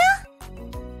 Rebecca?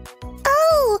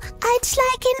 Oh, I'd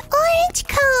like an orange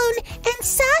cone and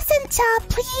sauce on top,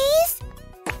 please.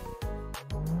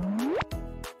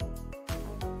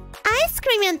 Ice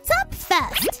cream on top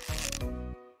first.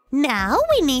 Now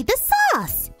we need the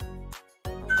sauce.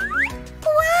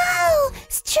 Wow,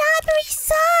 strawberry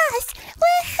sauce!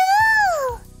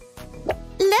 Woohoo!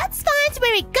 Let's find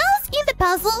where it goes in the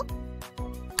puzzle.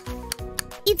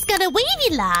 It's got a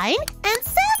wavy line and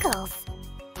circles.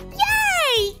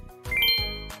 Yay!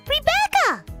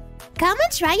 Rebecca, come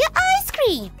and try your ice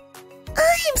cream.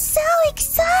 I'm so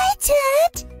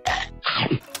excited.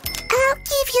 I'll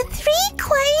give you 3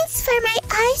 coins for my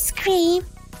ice cream.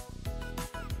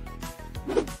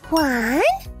 1,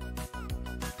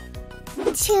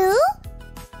 2,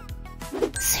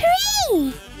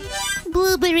 3.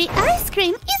 Blueberry ice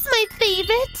cream is my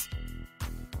favorite.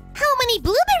 How many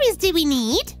blueberries do we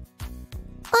need?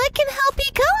 I can help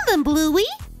you count them, Bluey.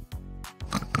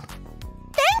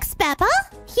 Thanks, Peppa.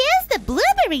 Here's the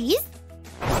blueberries.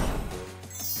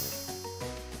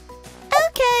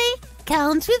 Okay,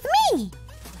 count with me.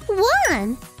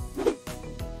 1,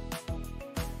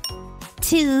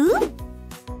 2,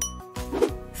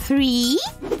 3,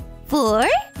 4,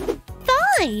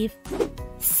 5,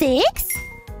 6,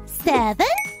 7,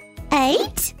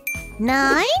 8,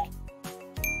 9,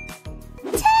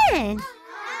 10.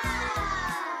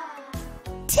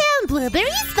 10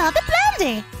 blueberries for the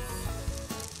blender.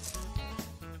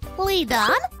 Lid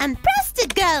on and press to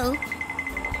go.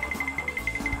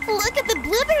 Look at the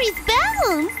blueberries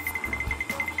bounce.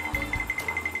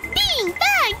 Bing,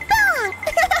 bang, bong.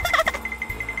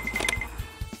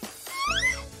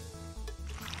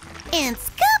 And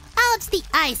scoop out the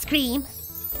ice cream.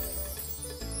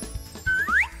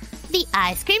 The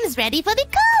ice cream is ready for the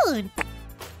cone.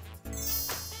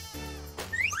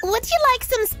 Would you like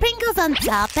some sprinkles on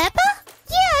top, Peppa?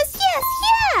 Yes, yes,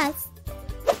 yes!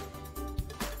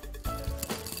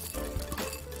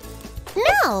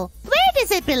 Now, where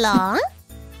does it belong?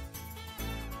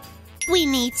 We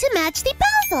need to match the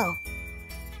puzzle.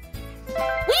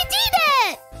 We did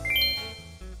it!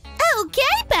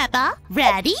 Okay, Peppa,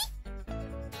 ready?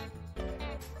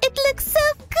 It looks so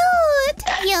good!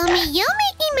 Yummy,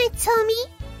 yummy in my tummy.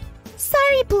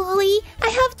 Sorry, Bluey, I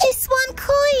have just 1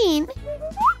 coin.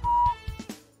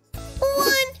 1.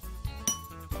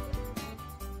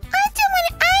 I don't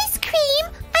want ice cream.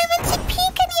 I want a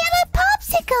pink and yellow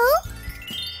popsicle.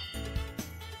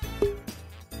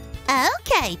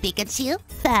 Okay, Pikachu.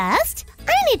 First,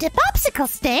 I need a popsicle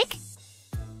stick.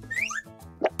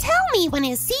 Tell me when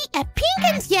you see a pink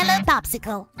and yellow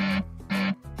popsicle.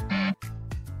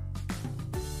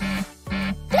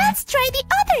 Let's try the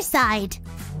other side.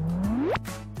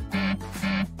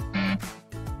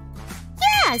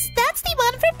 Yes, that's the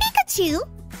one for Pikachu.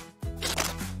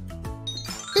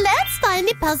 find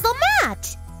the puzzle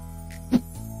mat.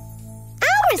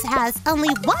 Ours has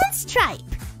only one stripe.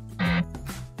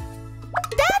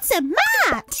 That's a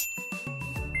mat.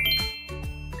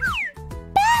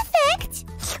 Perfect.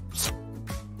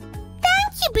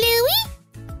 Thank you, Bluey.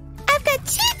 I've got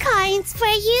 2 coins for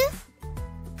you.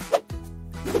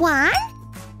 1,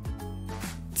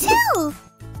 2. Who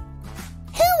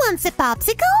wants a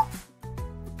popsicle?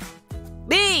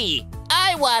 Me!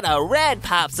 I want a red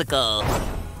popsicle.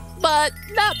 But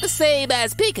not the same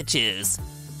as Pikachu's.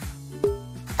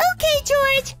 Okay,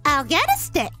 George, I'll get a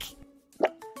stick.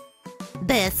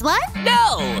 This one?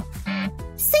 No!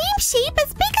 Same shape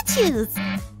as Pikachu's.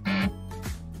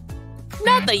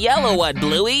 Not the yellow one,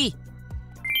 Bluey.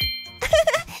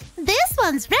 This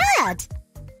one's red.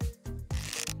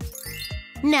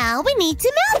 Now we need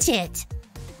to match it.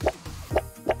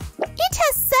 It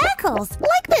has circles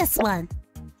like this one.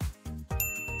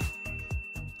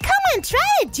 Come on, try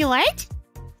it, George.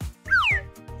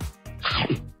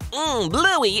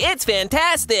 Bluey, it's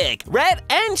fantastic! Red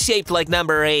and shaped like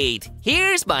number 8.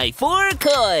 Here's my 4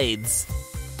 coins.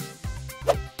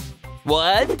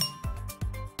 1,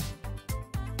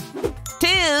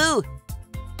 2,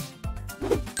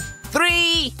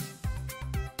 3,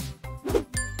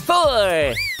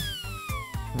 4.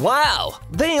 Wow,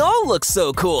 they all look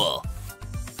so cool.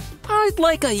 I'd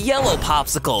like a yellow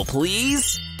popsicle,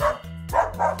 please.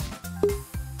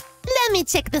 Let me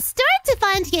check the store to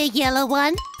find your yellow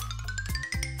one.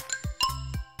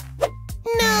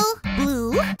 No,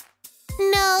 blue.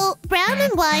 No, brown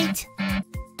and white.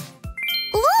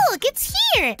 Look, it's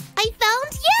here! I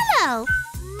found yellow!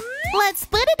 Let's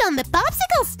put it on the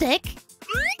popsicle stick.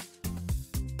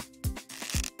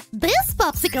 This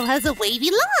popsicle has a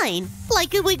wavy line,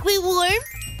 like a wiggly worm.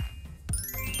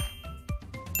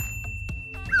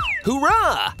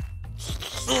 Hurrah!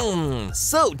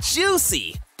 So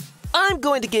juicy! I'm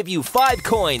going to give you 5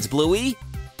 coins, Bluey.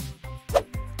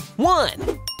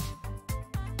 1,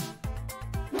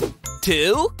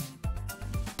 2,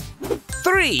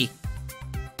 3,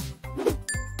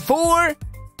 4,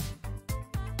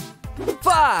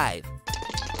 5.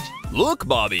 Look,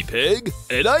 Mommy Pig,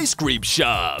 an ice cream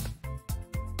shop.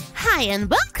 Hi and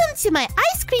welcome to my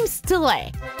ice cream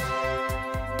store.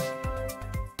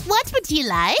 What would you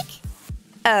like?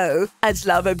 Oh, I'd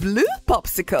love a blue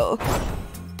popsicle.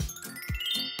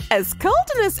 As cold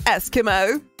as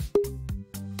Eskimo.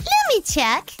 Let me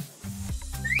check.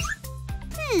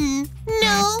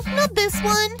 No, not this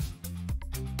one.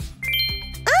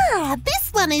 Ah, this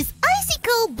one is icy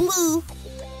cold blue.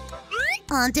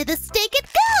 Onto the stick it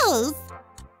goes.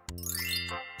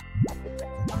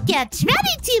 Get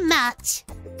ready to match.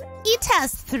 It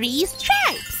has 3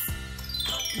 stripes.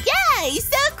 Yay,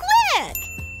 so quick!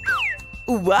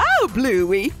 Wow,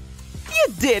 Bluey!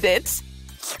 You did it!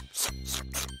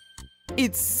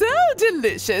 It's so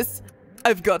delicious!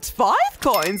 I've got 5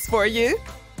 coins for you.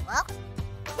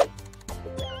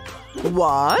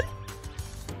 1,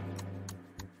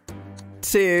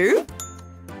 2,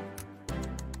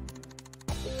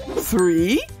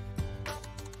 3,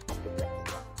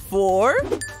 4,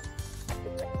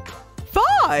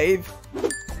 5.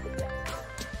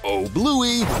 Oh,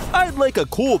 Bluey, I'd like a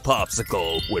cool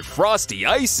popsicle with frosty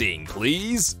icing,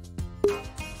 please.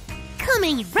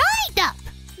 Coming right up.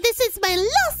 This is my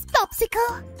last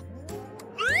popsicle.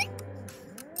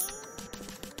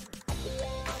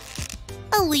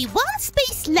 Only 1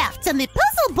 space left on the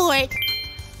puzzle board.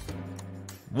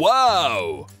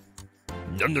 Wow!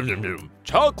 Nom nom nom nom.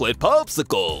 Chocolate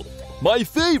popsicle, my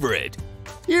favorite.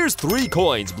 Here's 3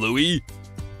 coins, Bluey.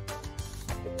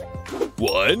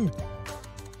 1,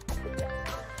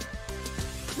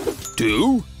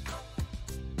 2,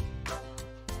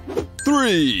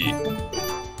 3.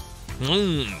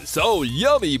 So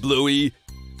yummy, Bluey.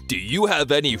 Do you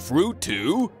have any fruit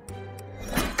too?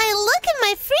 I look in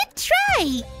my fruit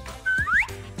tray.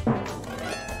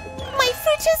 My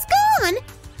fruit is gone.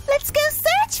 Let's go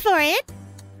search for it.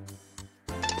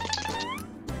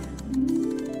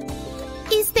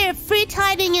 Is there fruit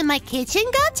hiding in my kitchen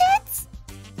gadgets?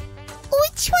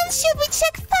 Which one should we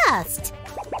check first?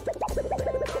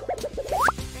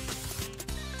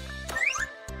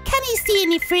 Can you see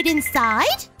any fruit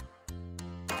inside?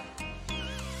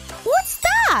 What's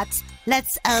that?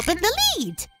 Let's open the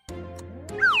lid.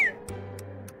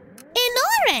 An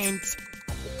orange.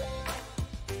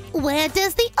 Where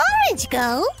does the orange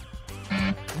go?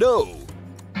 No.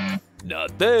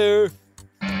 Not there.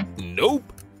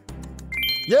 Nope.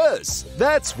 Yes,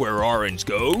 that's where orange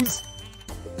goes.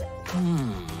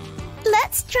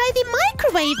 Let's try the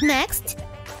microwave next.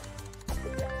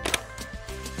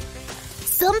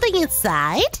 Something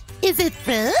inside? Is it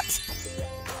fruit?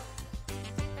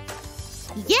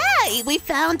 Yay! We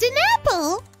found an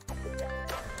apple!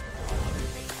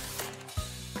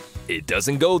 It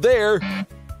doesn't go there.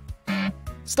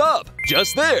 Stop!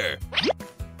 Just there!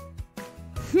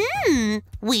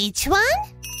 Which one?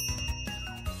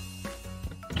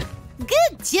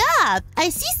 Good job! I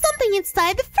see something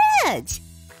inside the fridge!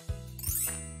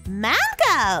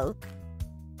 Mango!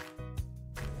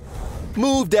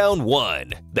 Move down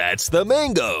 1. That's the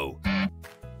mango.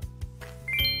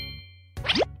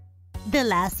 The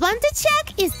last one to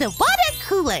check is the water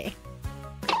cooler.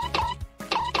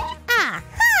 Aha!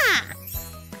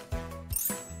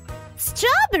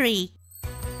 Strawberry.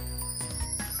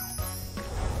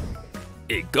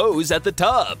 It goes at the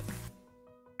top.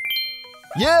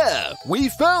 Yeah, we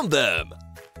found them.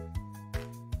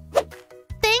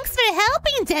 Thanks for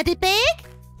helping, Daddy Pig.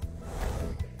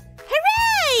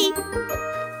 Hooray!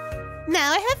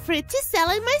 Now I have fruit to sell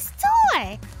in my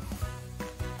store.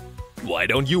 Why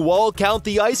don't you all count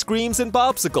the ice creams and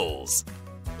popsicles?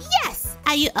 Yes!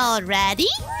 Are you all ready?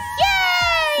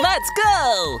 Yay! Let's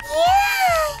go!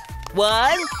 Yeah!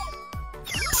 1,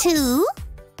 2,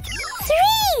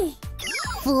 3,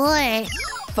 4,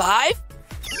 5,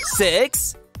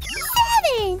 6,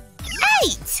 7,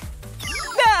 8.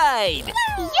 9. Yay!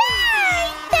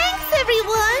 Thanks,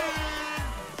 everyone!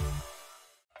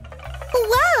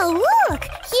 Wow, look!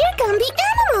 Here come the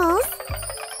animals!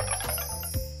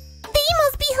 They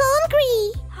must be hungry!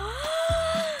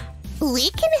 We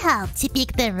can help to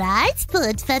pick the right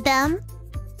food for them.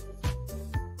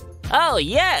 Oh,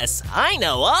 yes, I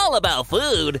know all about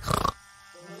food.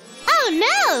 Oh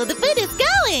no! The food is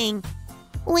going!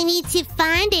 We need to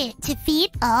find it to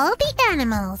feed all the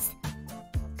animals.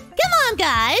 Come on,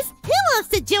 guys! Who wants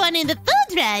to join in the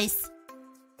food race?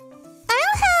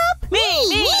 I'll help! Me!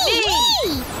 Me!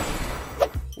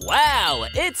 Wow,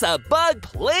 it's a bug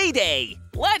play day.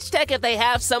 Let's check if they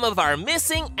have some of our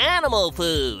missing animal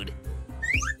food.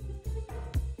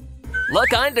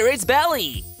 Look under its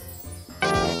belly.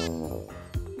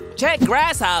 Check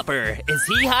Grasshopper. Is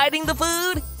he hiding the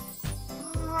food?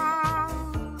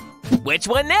 Which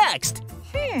one next?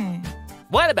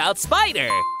 What about Spider?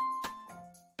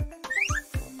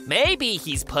 Maybe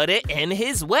he's put it in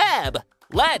his web.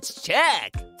 Let's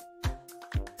check.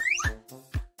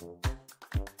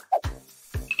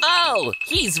 Oh,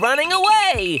 he's running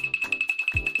away.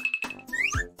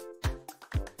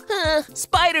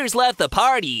 Spider's left the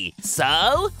party.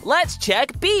 So, let's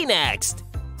check B next.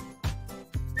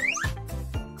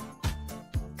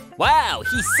 Wow,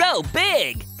 he's so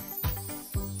big.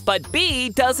 But B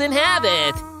doesn't have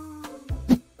it.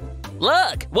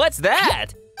 Look, what's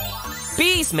that?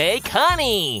 Bees make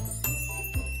honey.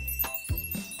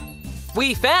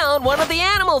 We found one of the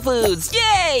animal foods.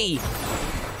 Yay!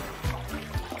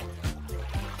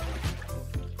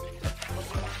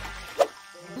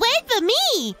 Wait for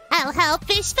me! I'll help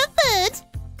fish for food.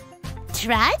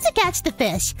 Try to catch the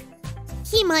fish.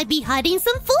 He might be hiding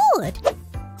some food.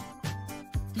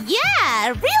 Yeah,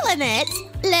 reeling it.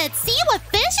 Let's see what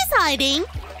fish is hiding.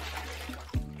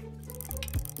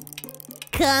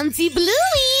 Come to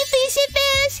Bluey, fishy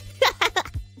fish.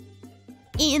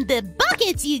 In the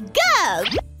bucket you go.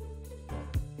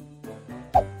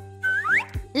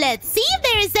 Let's see if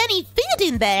there is any food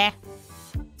in there.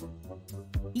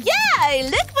 Yay!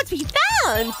 Look what we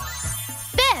found!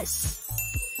 Fish!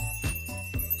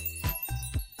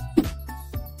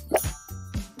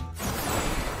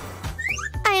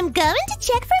 I am going to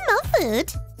check for more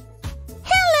food.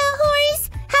 Hello, horse!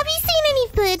 Have you seen any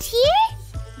food here?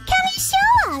 Can you show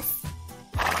us?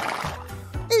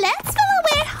 Let's follow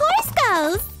where horse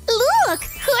goes! Look!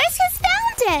 Horse has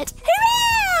found it!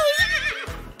 Hooray!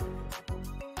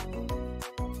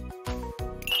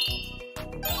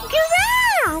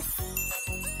 Grass!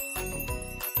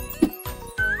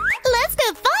 Let's go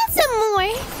find some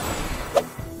more!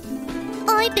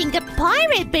 I think a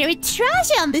pirate buried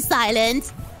treasure on this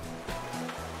island!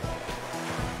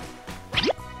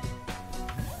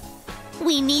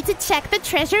 We need to check the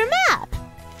treasure map!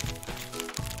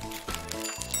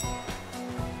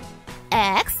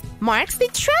 X marks the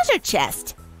treasure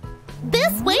chest.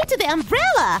 This way to the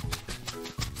umbrella!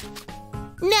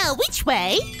 Now which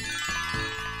way?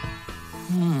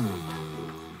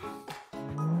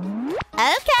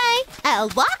 Okay, I'll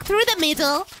walk through the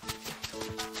middle.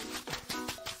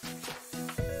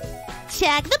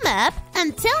 Check the map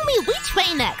and tell me which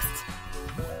way next.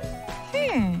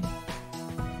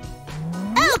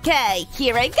 Okay,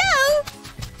 here I go.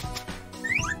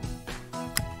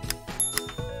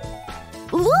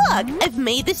 Look, I've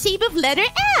made the shape of letter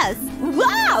S.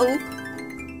 Wow!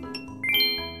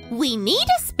 We need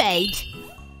a spade.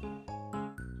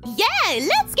 Yeah,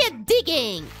 let's get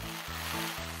digging!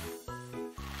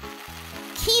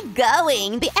 Keep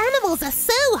going. The animals are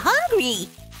so hungry.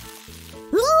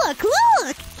 Look,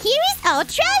 look! Here is our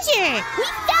treasure! We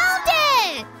found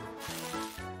it!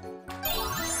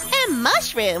 A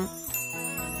mushroom.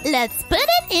 Let's put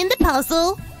it in the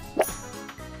puzzle.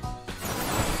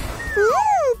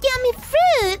 Yummy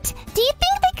fruit! Do you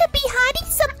think they could be hiding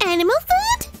some animal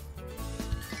food?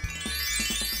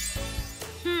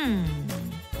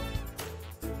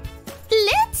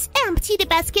 Let's empty the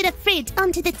basket of fruit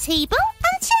onto the table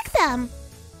and check them.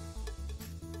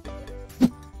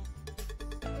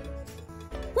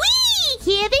 Whee!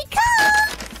 Here they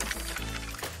come!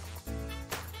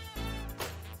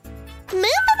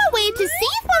 Move them away to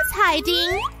see if one's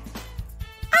hiding.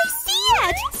 I see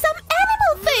it! Some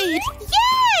animal food!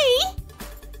 Yay!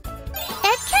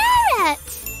 A carrot!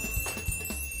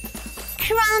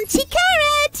 Crunchy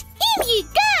carrot! In you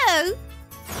go!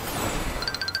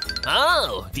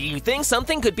 Oh, do you think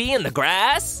something could be in the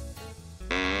grass?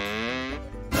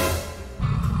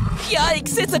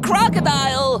 Yikes, it's a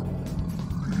crocodile!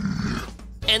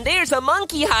 And there's a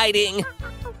monkey hiding!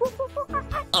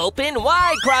 Open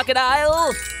wide,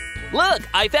 crocodile! Look,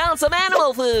 I found some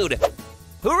animal food!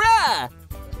 Hurrah!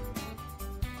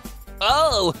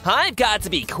 Oh, I've got to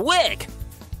be quick!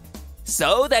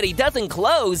 So that he doesn't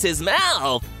close his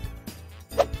mouth!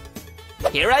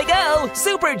 Here I go!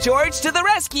 Super George to the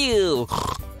rescue!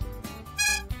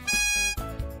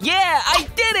 Yeah, I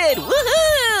did it!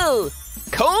 Woohoo!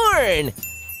 Corn!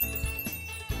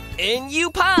 In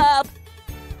you pop!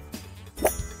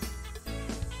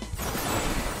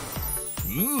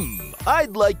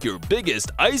 I'd like your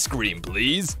biggest ice cream,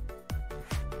 please.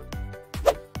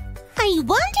 I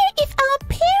wonder if our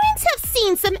parents have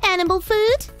seen some animal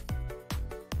food.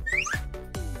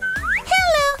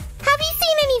 Hello, have you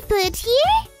seen any food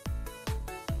here?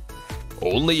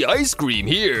 Only ice cream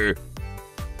here.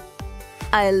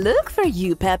 I look for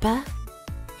you, Peppa.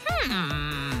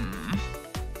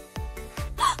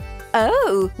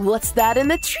 Oh, what's that in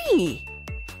the tree?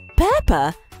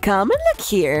 Peppa, come and look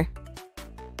here.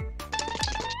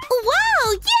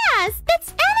 Wow, yes, that's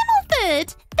animal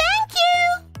food. Thank you.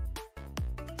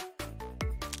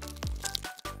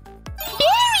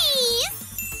 Berries!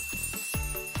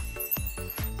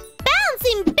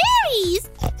 Bouncing berries!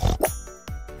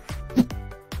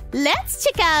 Let's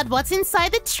check out what's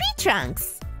inside the tree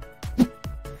trunks.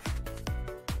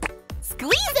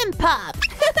 Squeeze and pop!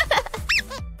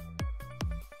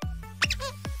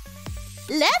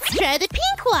 Let's try the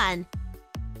pink one.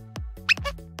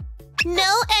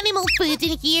 No animal food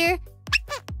in here.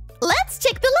 Let's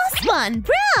check the last one,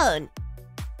 brown.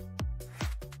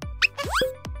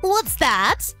 What's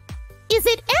that? Is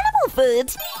it animal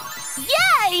food?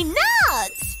 Yay,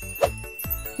 nuts!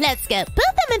 Let's go put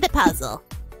them in the puzzle.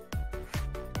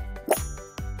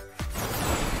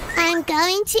 I'm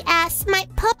going to ask my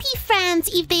puppy friends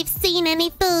if they've seen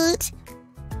any food.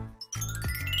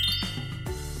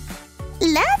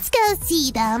 Let's go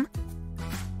see them.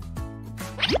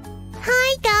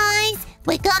 Hi guys,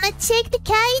 we're gonna check the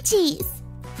cages.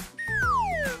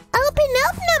 Open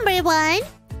up, number one.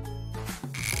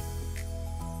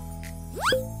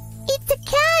 It's a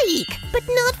cage, but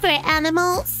not for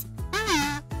animals.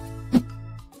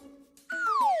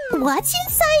 What's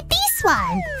inside this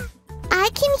one? I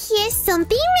can hear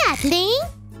something rattling.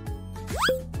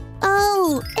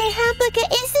 Oh, a hamburger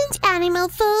isn't animal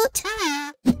food.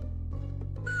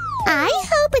 I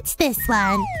hope it's this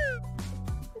one.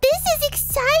 This is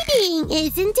exciting,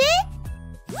 isn't it?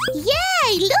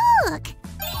 Yay, look!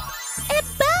 A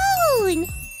bone!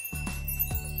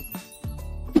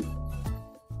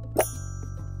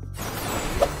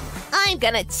 I'm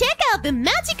gonna check out the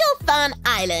magical fun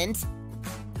island.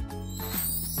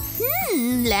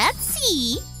 Let's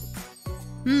see.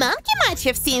 Monkey might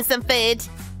have seen some food.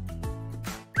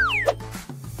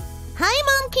 Hi,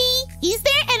 Monkey. Is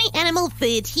there any animal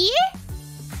food here?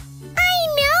 I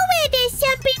know where there's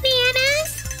some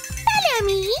bananas. Follow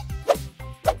me.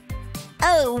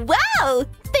 Oh, wow.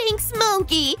 Thanks,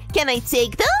 Monkey. Can I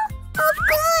take them? Of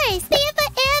course. They're for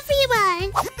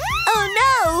everyone. Oh,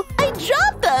 no. I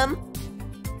dropped them.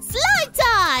 Slide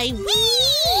time.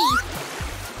 Whee!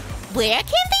 Where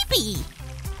can they be?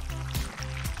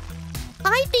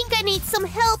 I think I need some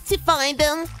help to find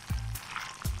them.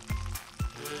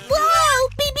 Wow!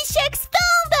 Baby Shark's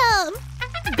found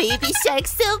them! Baby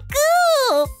Shark's so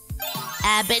cool!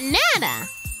 A banana!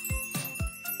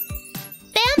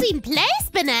 Found in place,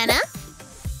 banana!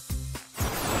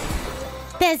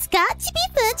 There's got to be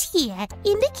food here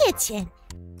in the kitchen.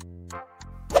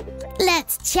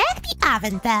 Let's check the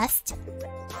oven first.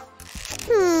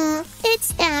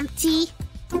 It's empty.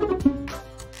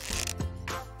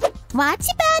 What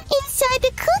about inside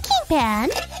the cooking pan?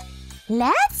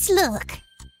 Let's look.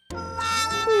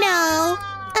 No.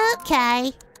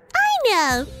 Okay. I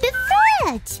know. The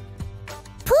fridge.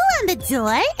 Pull on the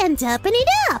door and open it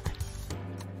up.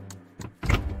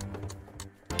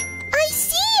 I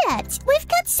see it. We've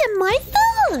got some more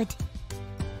food.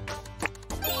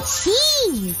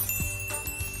 Cheese.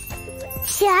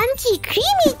 Chunky,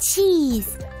 creamy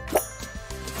cheese.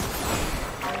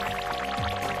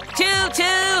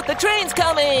 Choo-choo! The train's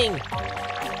coming!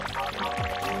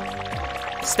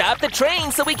 Stop the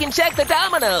train so we can check the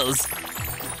dominoes.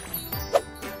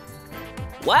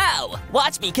 Wow!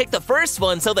 Watch me kick the first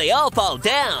one so they all fall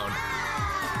down.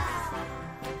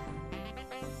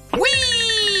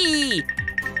 Whee!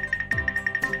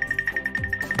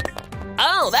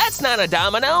 Oh, that's not a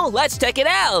domino. Let's check it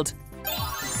out.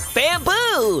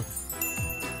 Bamboo!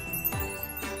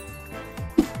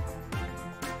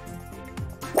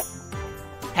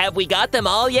 Have we got them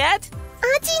all yet?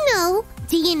 I don't know.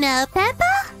 Do you know,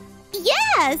 Peppa?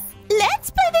 Yes! Let's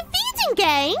play the feeding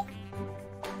game.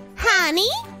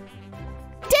 Honey?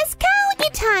 Does cow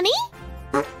eat honey?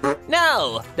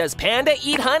 No. Does panda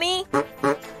eat honey?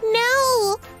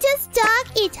 No. Does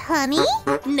dog eat honey?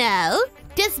 No.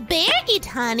 Does bear eat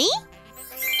honey?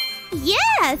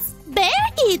 Yes! Bear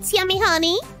eats yummy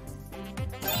honey.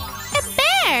 A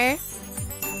bear!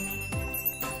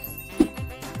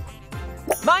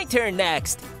 My turn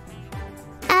next.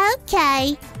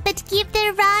 Okay, but give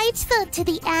the right food to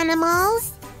the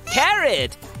animals.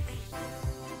 Carrot.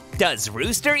 Does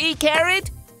rooster eat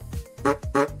carrot?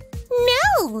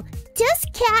 No! Does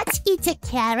cat eat a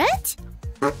carrot?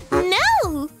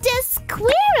 No! Does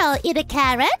squirrel eat a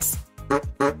carrot?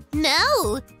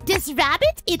 No! Does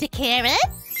rabbit eat a carrot?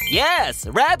 Yes,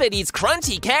 rabbit eats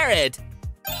crunchy carrot.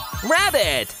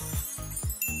 Rabbit.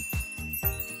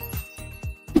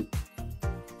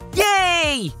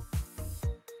 Yay!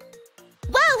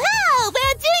 Whoa-ho!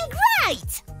 We're doing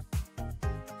great!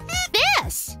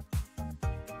 Fish!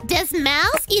 Does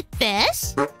mouse eat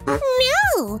fish?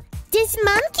 No! Does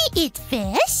monkey eat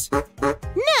fish?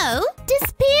 No!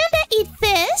 Does panda eat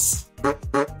fish?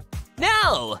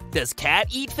 No! Does cat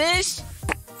eat fish?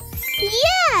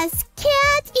 Yes!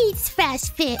 Cat eats fresh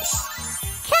fish.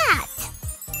 Cat!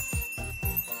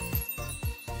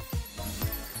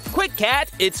 Quick, cat,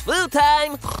 it's food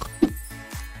time!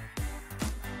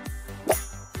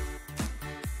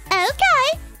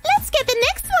 Okay, let's get the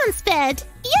next ones fed.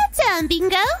 Your turn,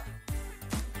 Bingo.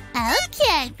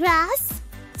 Okay, grass.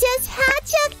 Does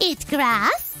hedgehog eat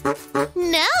grass?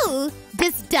 No.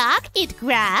 Does dog eat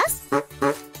grass?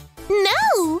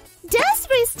 No. Does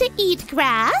rooster eat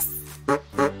grass?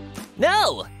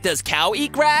 No! Does cow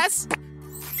eat grass?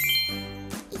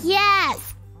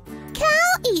 Yes.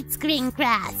 Cow eats green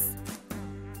grass.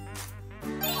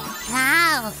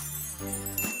 Cow.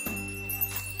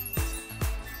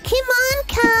 Come on,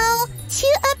 cow.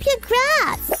 Chew up your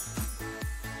grass.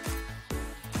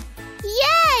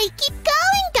 Yay! Keep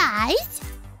going, guys.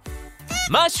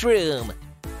 Mushroom.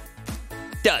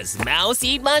 Does mouse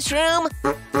eat mushroom?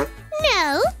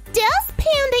 No. Does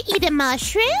panda eat a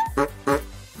mushroom?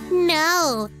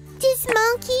 No. Does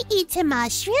monkey eat a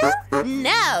mushroom?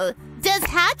 No. Does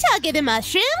hedgehog eat a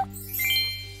mushroom?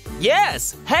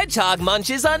 Yes, hedgehog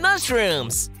munches on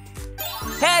mushrooms.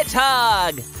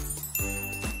 Hedgehog.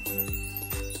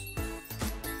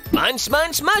 Munch,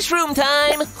 munch, mushroom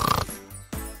time!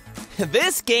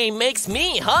 This game makes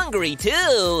me hungry,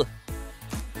 too!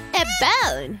 A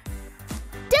bone.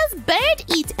 Does bird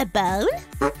eat a bone?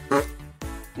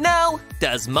 No!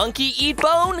 Does monkey eat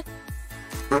bone?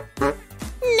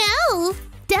 No.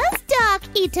 Does dog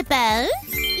eat a bone?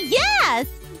 Yes!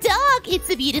 Dog eats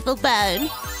a beautiful bone.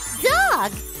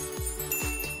 Dog!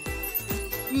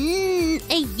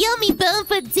 A yummy bone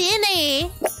for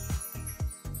dinner!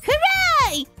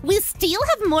 Hooray! We still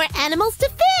have more animals to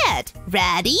feed.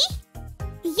 Ready?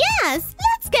 Yes,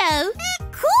 let's go.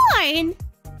 Corn!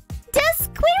 Does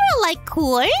squirrel like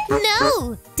corn?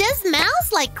 No. Does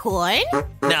mouse like corn?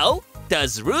 No.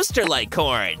 Does rooster like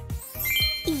corn?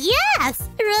 Yes,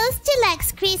 Rooster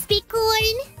likes crispy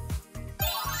corn.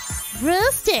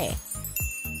 Rooster.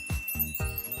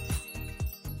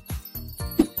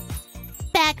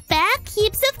 Backpack,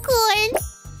 heaps of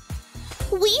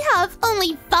corn. We have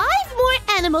only 5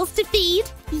 more animals to feed.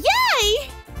 Yay!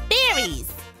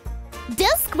 Berries.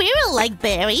 Does squirrel like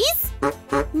berries?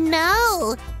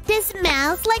 No. Does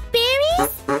mouse like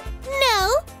berries?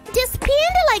 No. Does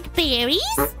panda like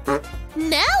berries?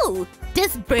 No.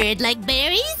 Does bird like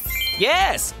berries?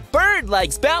 Yes! Bird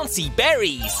likes bouncy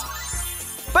berries!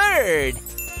 Bird.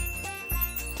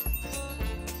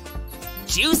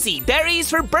 Juicy berries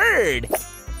for Bird.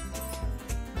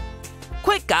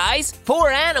 Quick, guys, 4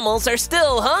 animals are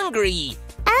still hungry.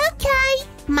 Okay,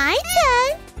 my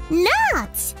turn.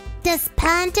 Nuts. Does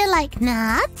Panda like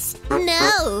nuts?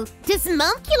 No. Does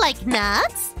Monkey like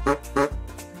nuts?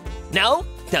 No?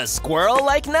 Does Squirrel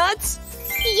like nuts?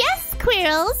 Yes,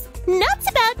 squirrels. Nuts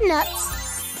about nuts.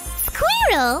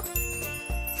 Squirrel.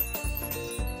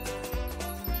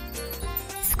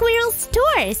 Squirrel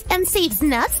stores and saves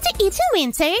nuts to eat in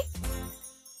winter.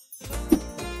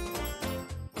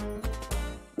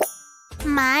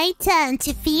 My turn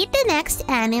to feed the next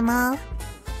animal.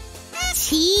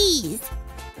 Cheese.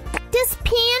 Does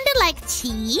Panda like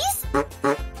cheese?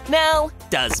 No.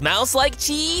 Does Mouse like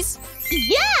cheese?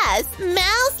 Yes!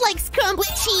 Mouse likes crumbled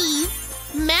cheese.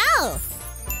 Mouse.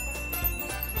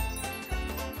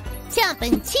 Jump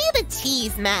into the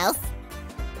cheese, Mouse.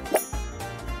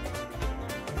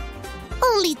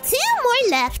 Only 2 more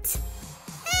left.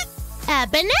 A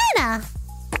banana.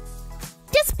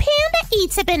 Does Panda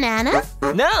eat a banana?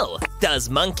 No. Does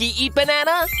Monkey eat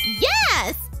banana?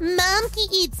 Yes! Monkey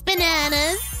eats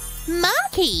bananas.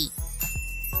 Monkey.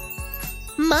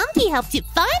 Monkey helped you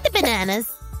find the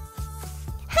bananas.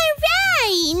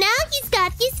 Hooray! Now he's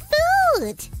got his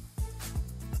food.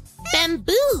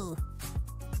 Bamboo.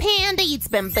 Panda eats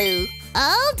bamboo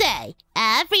all day,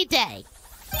 every day.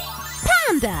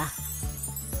 Panda.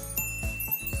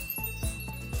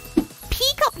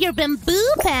 Pick up your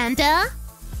bamboo, Panda.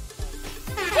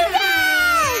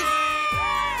 Hooray!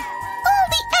 All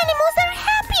the animals are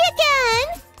happy again.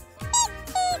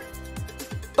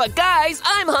 But guys,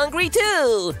 I'm hungry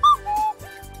too.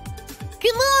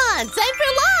 Come on, time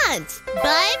for lunch.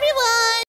 Bye, everyone.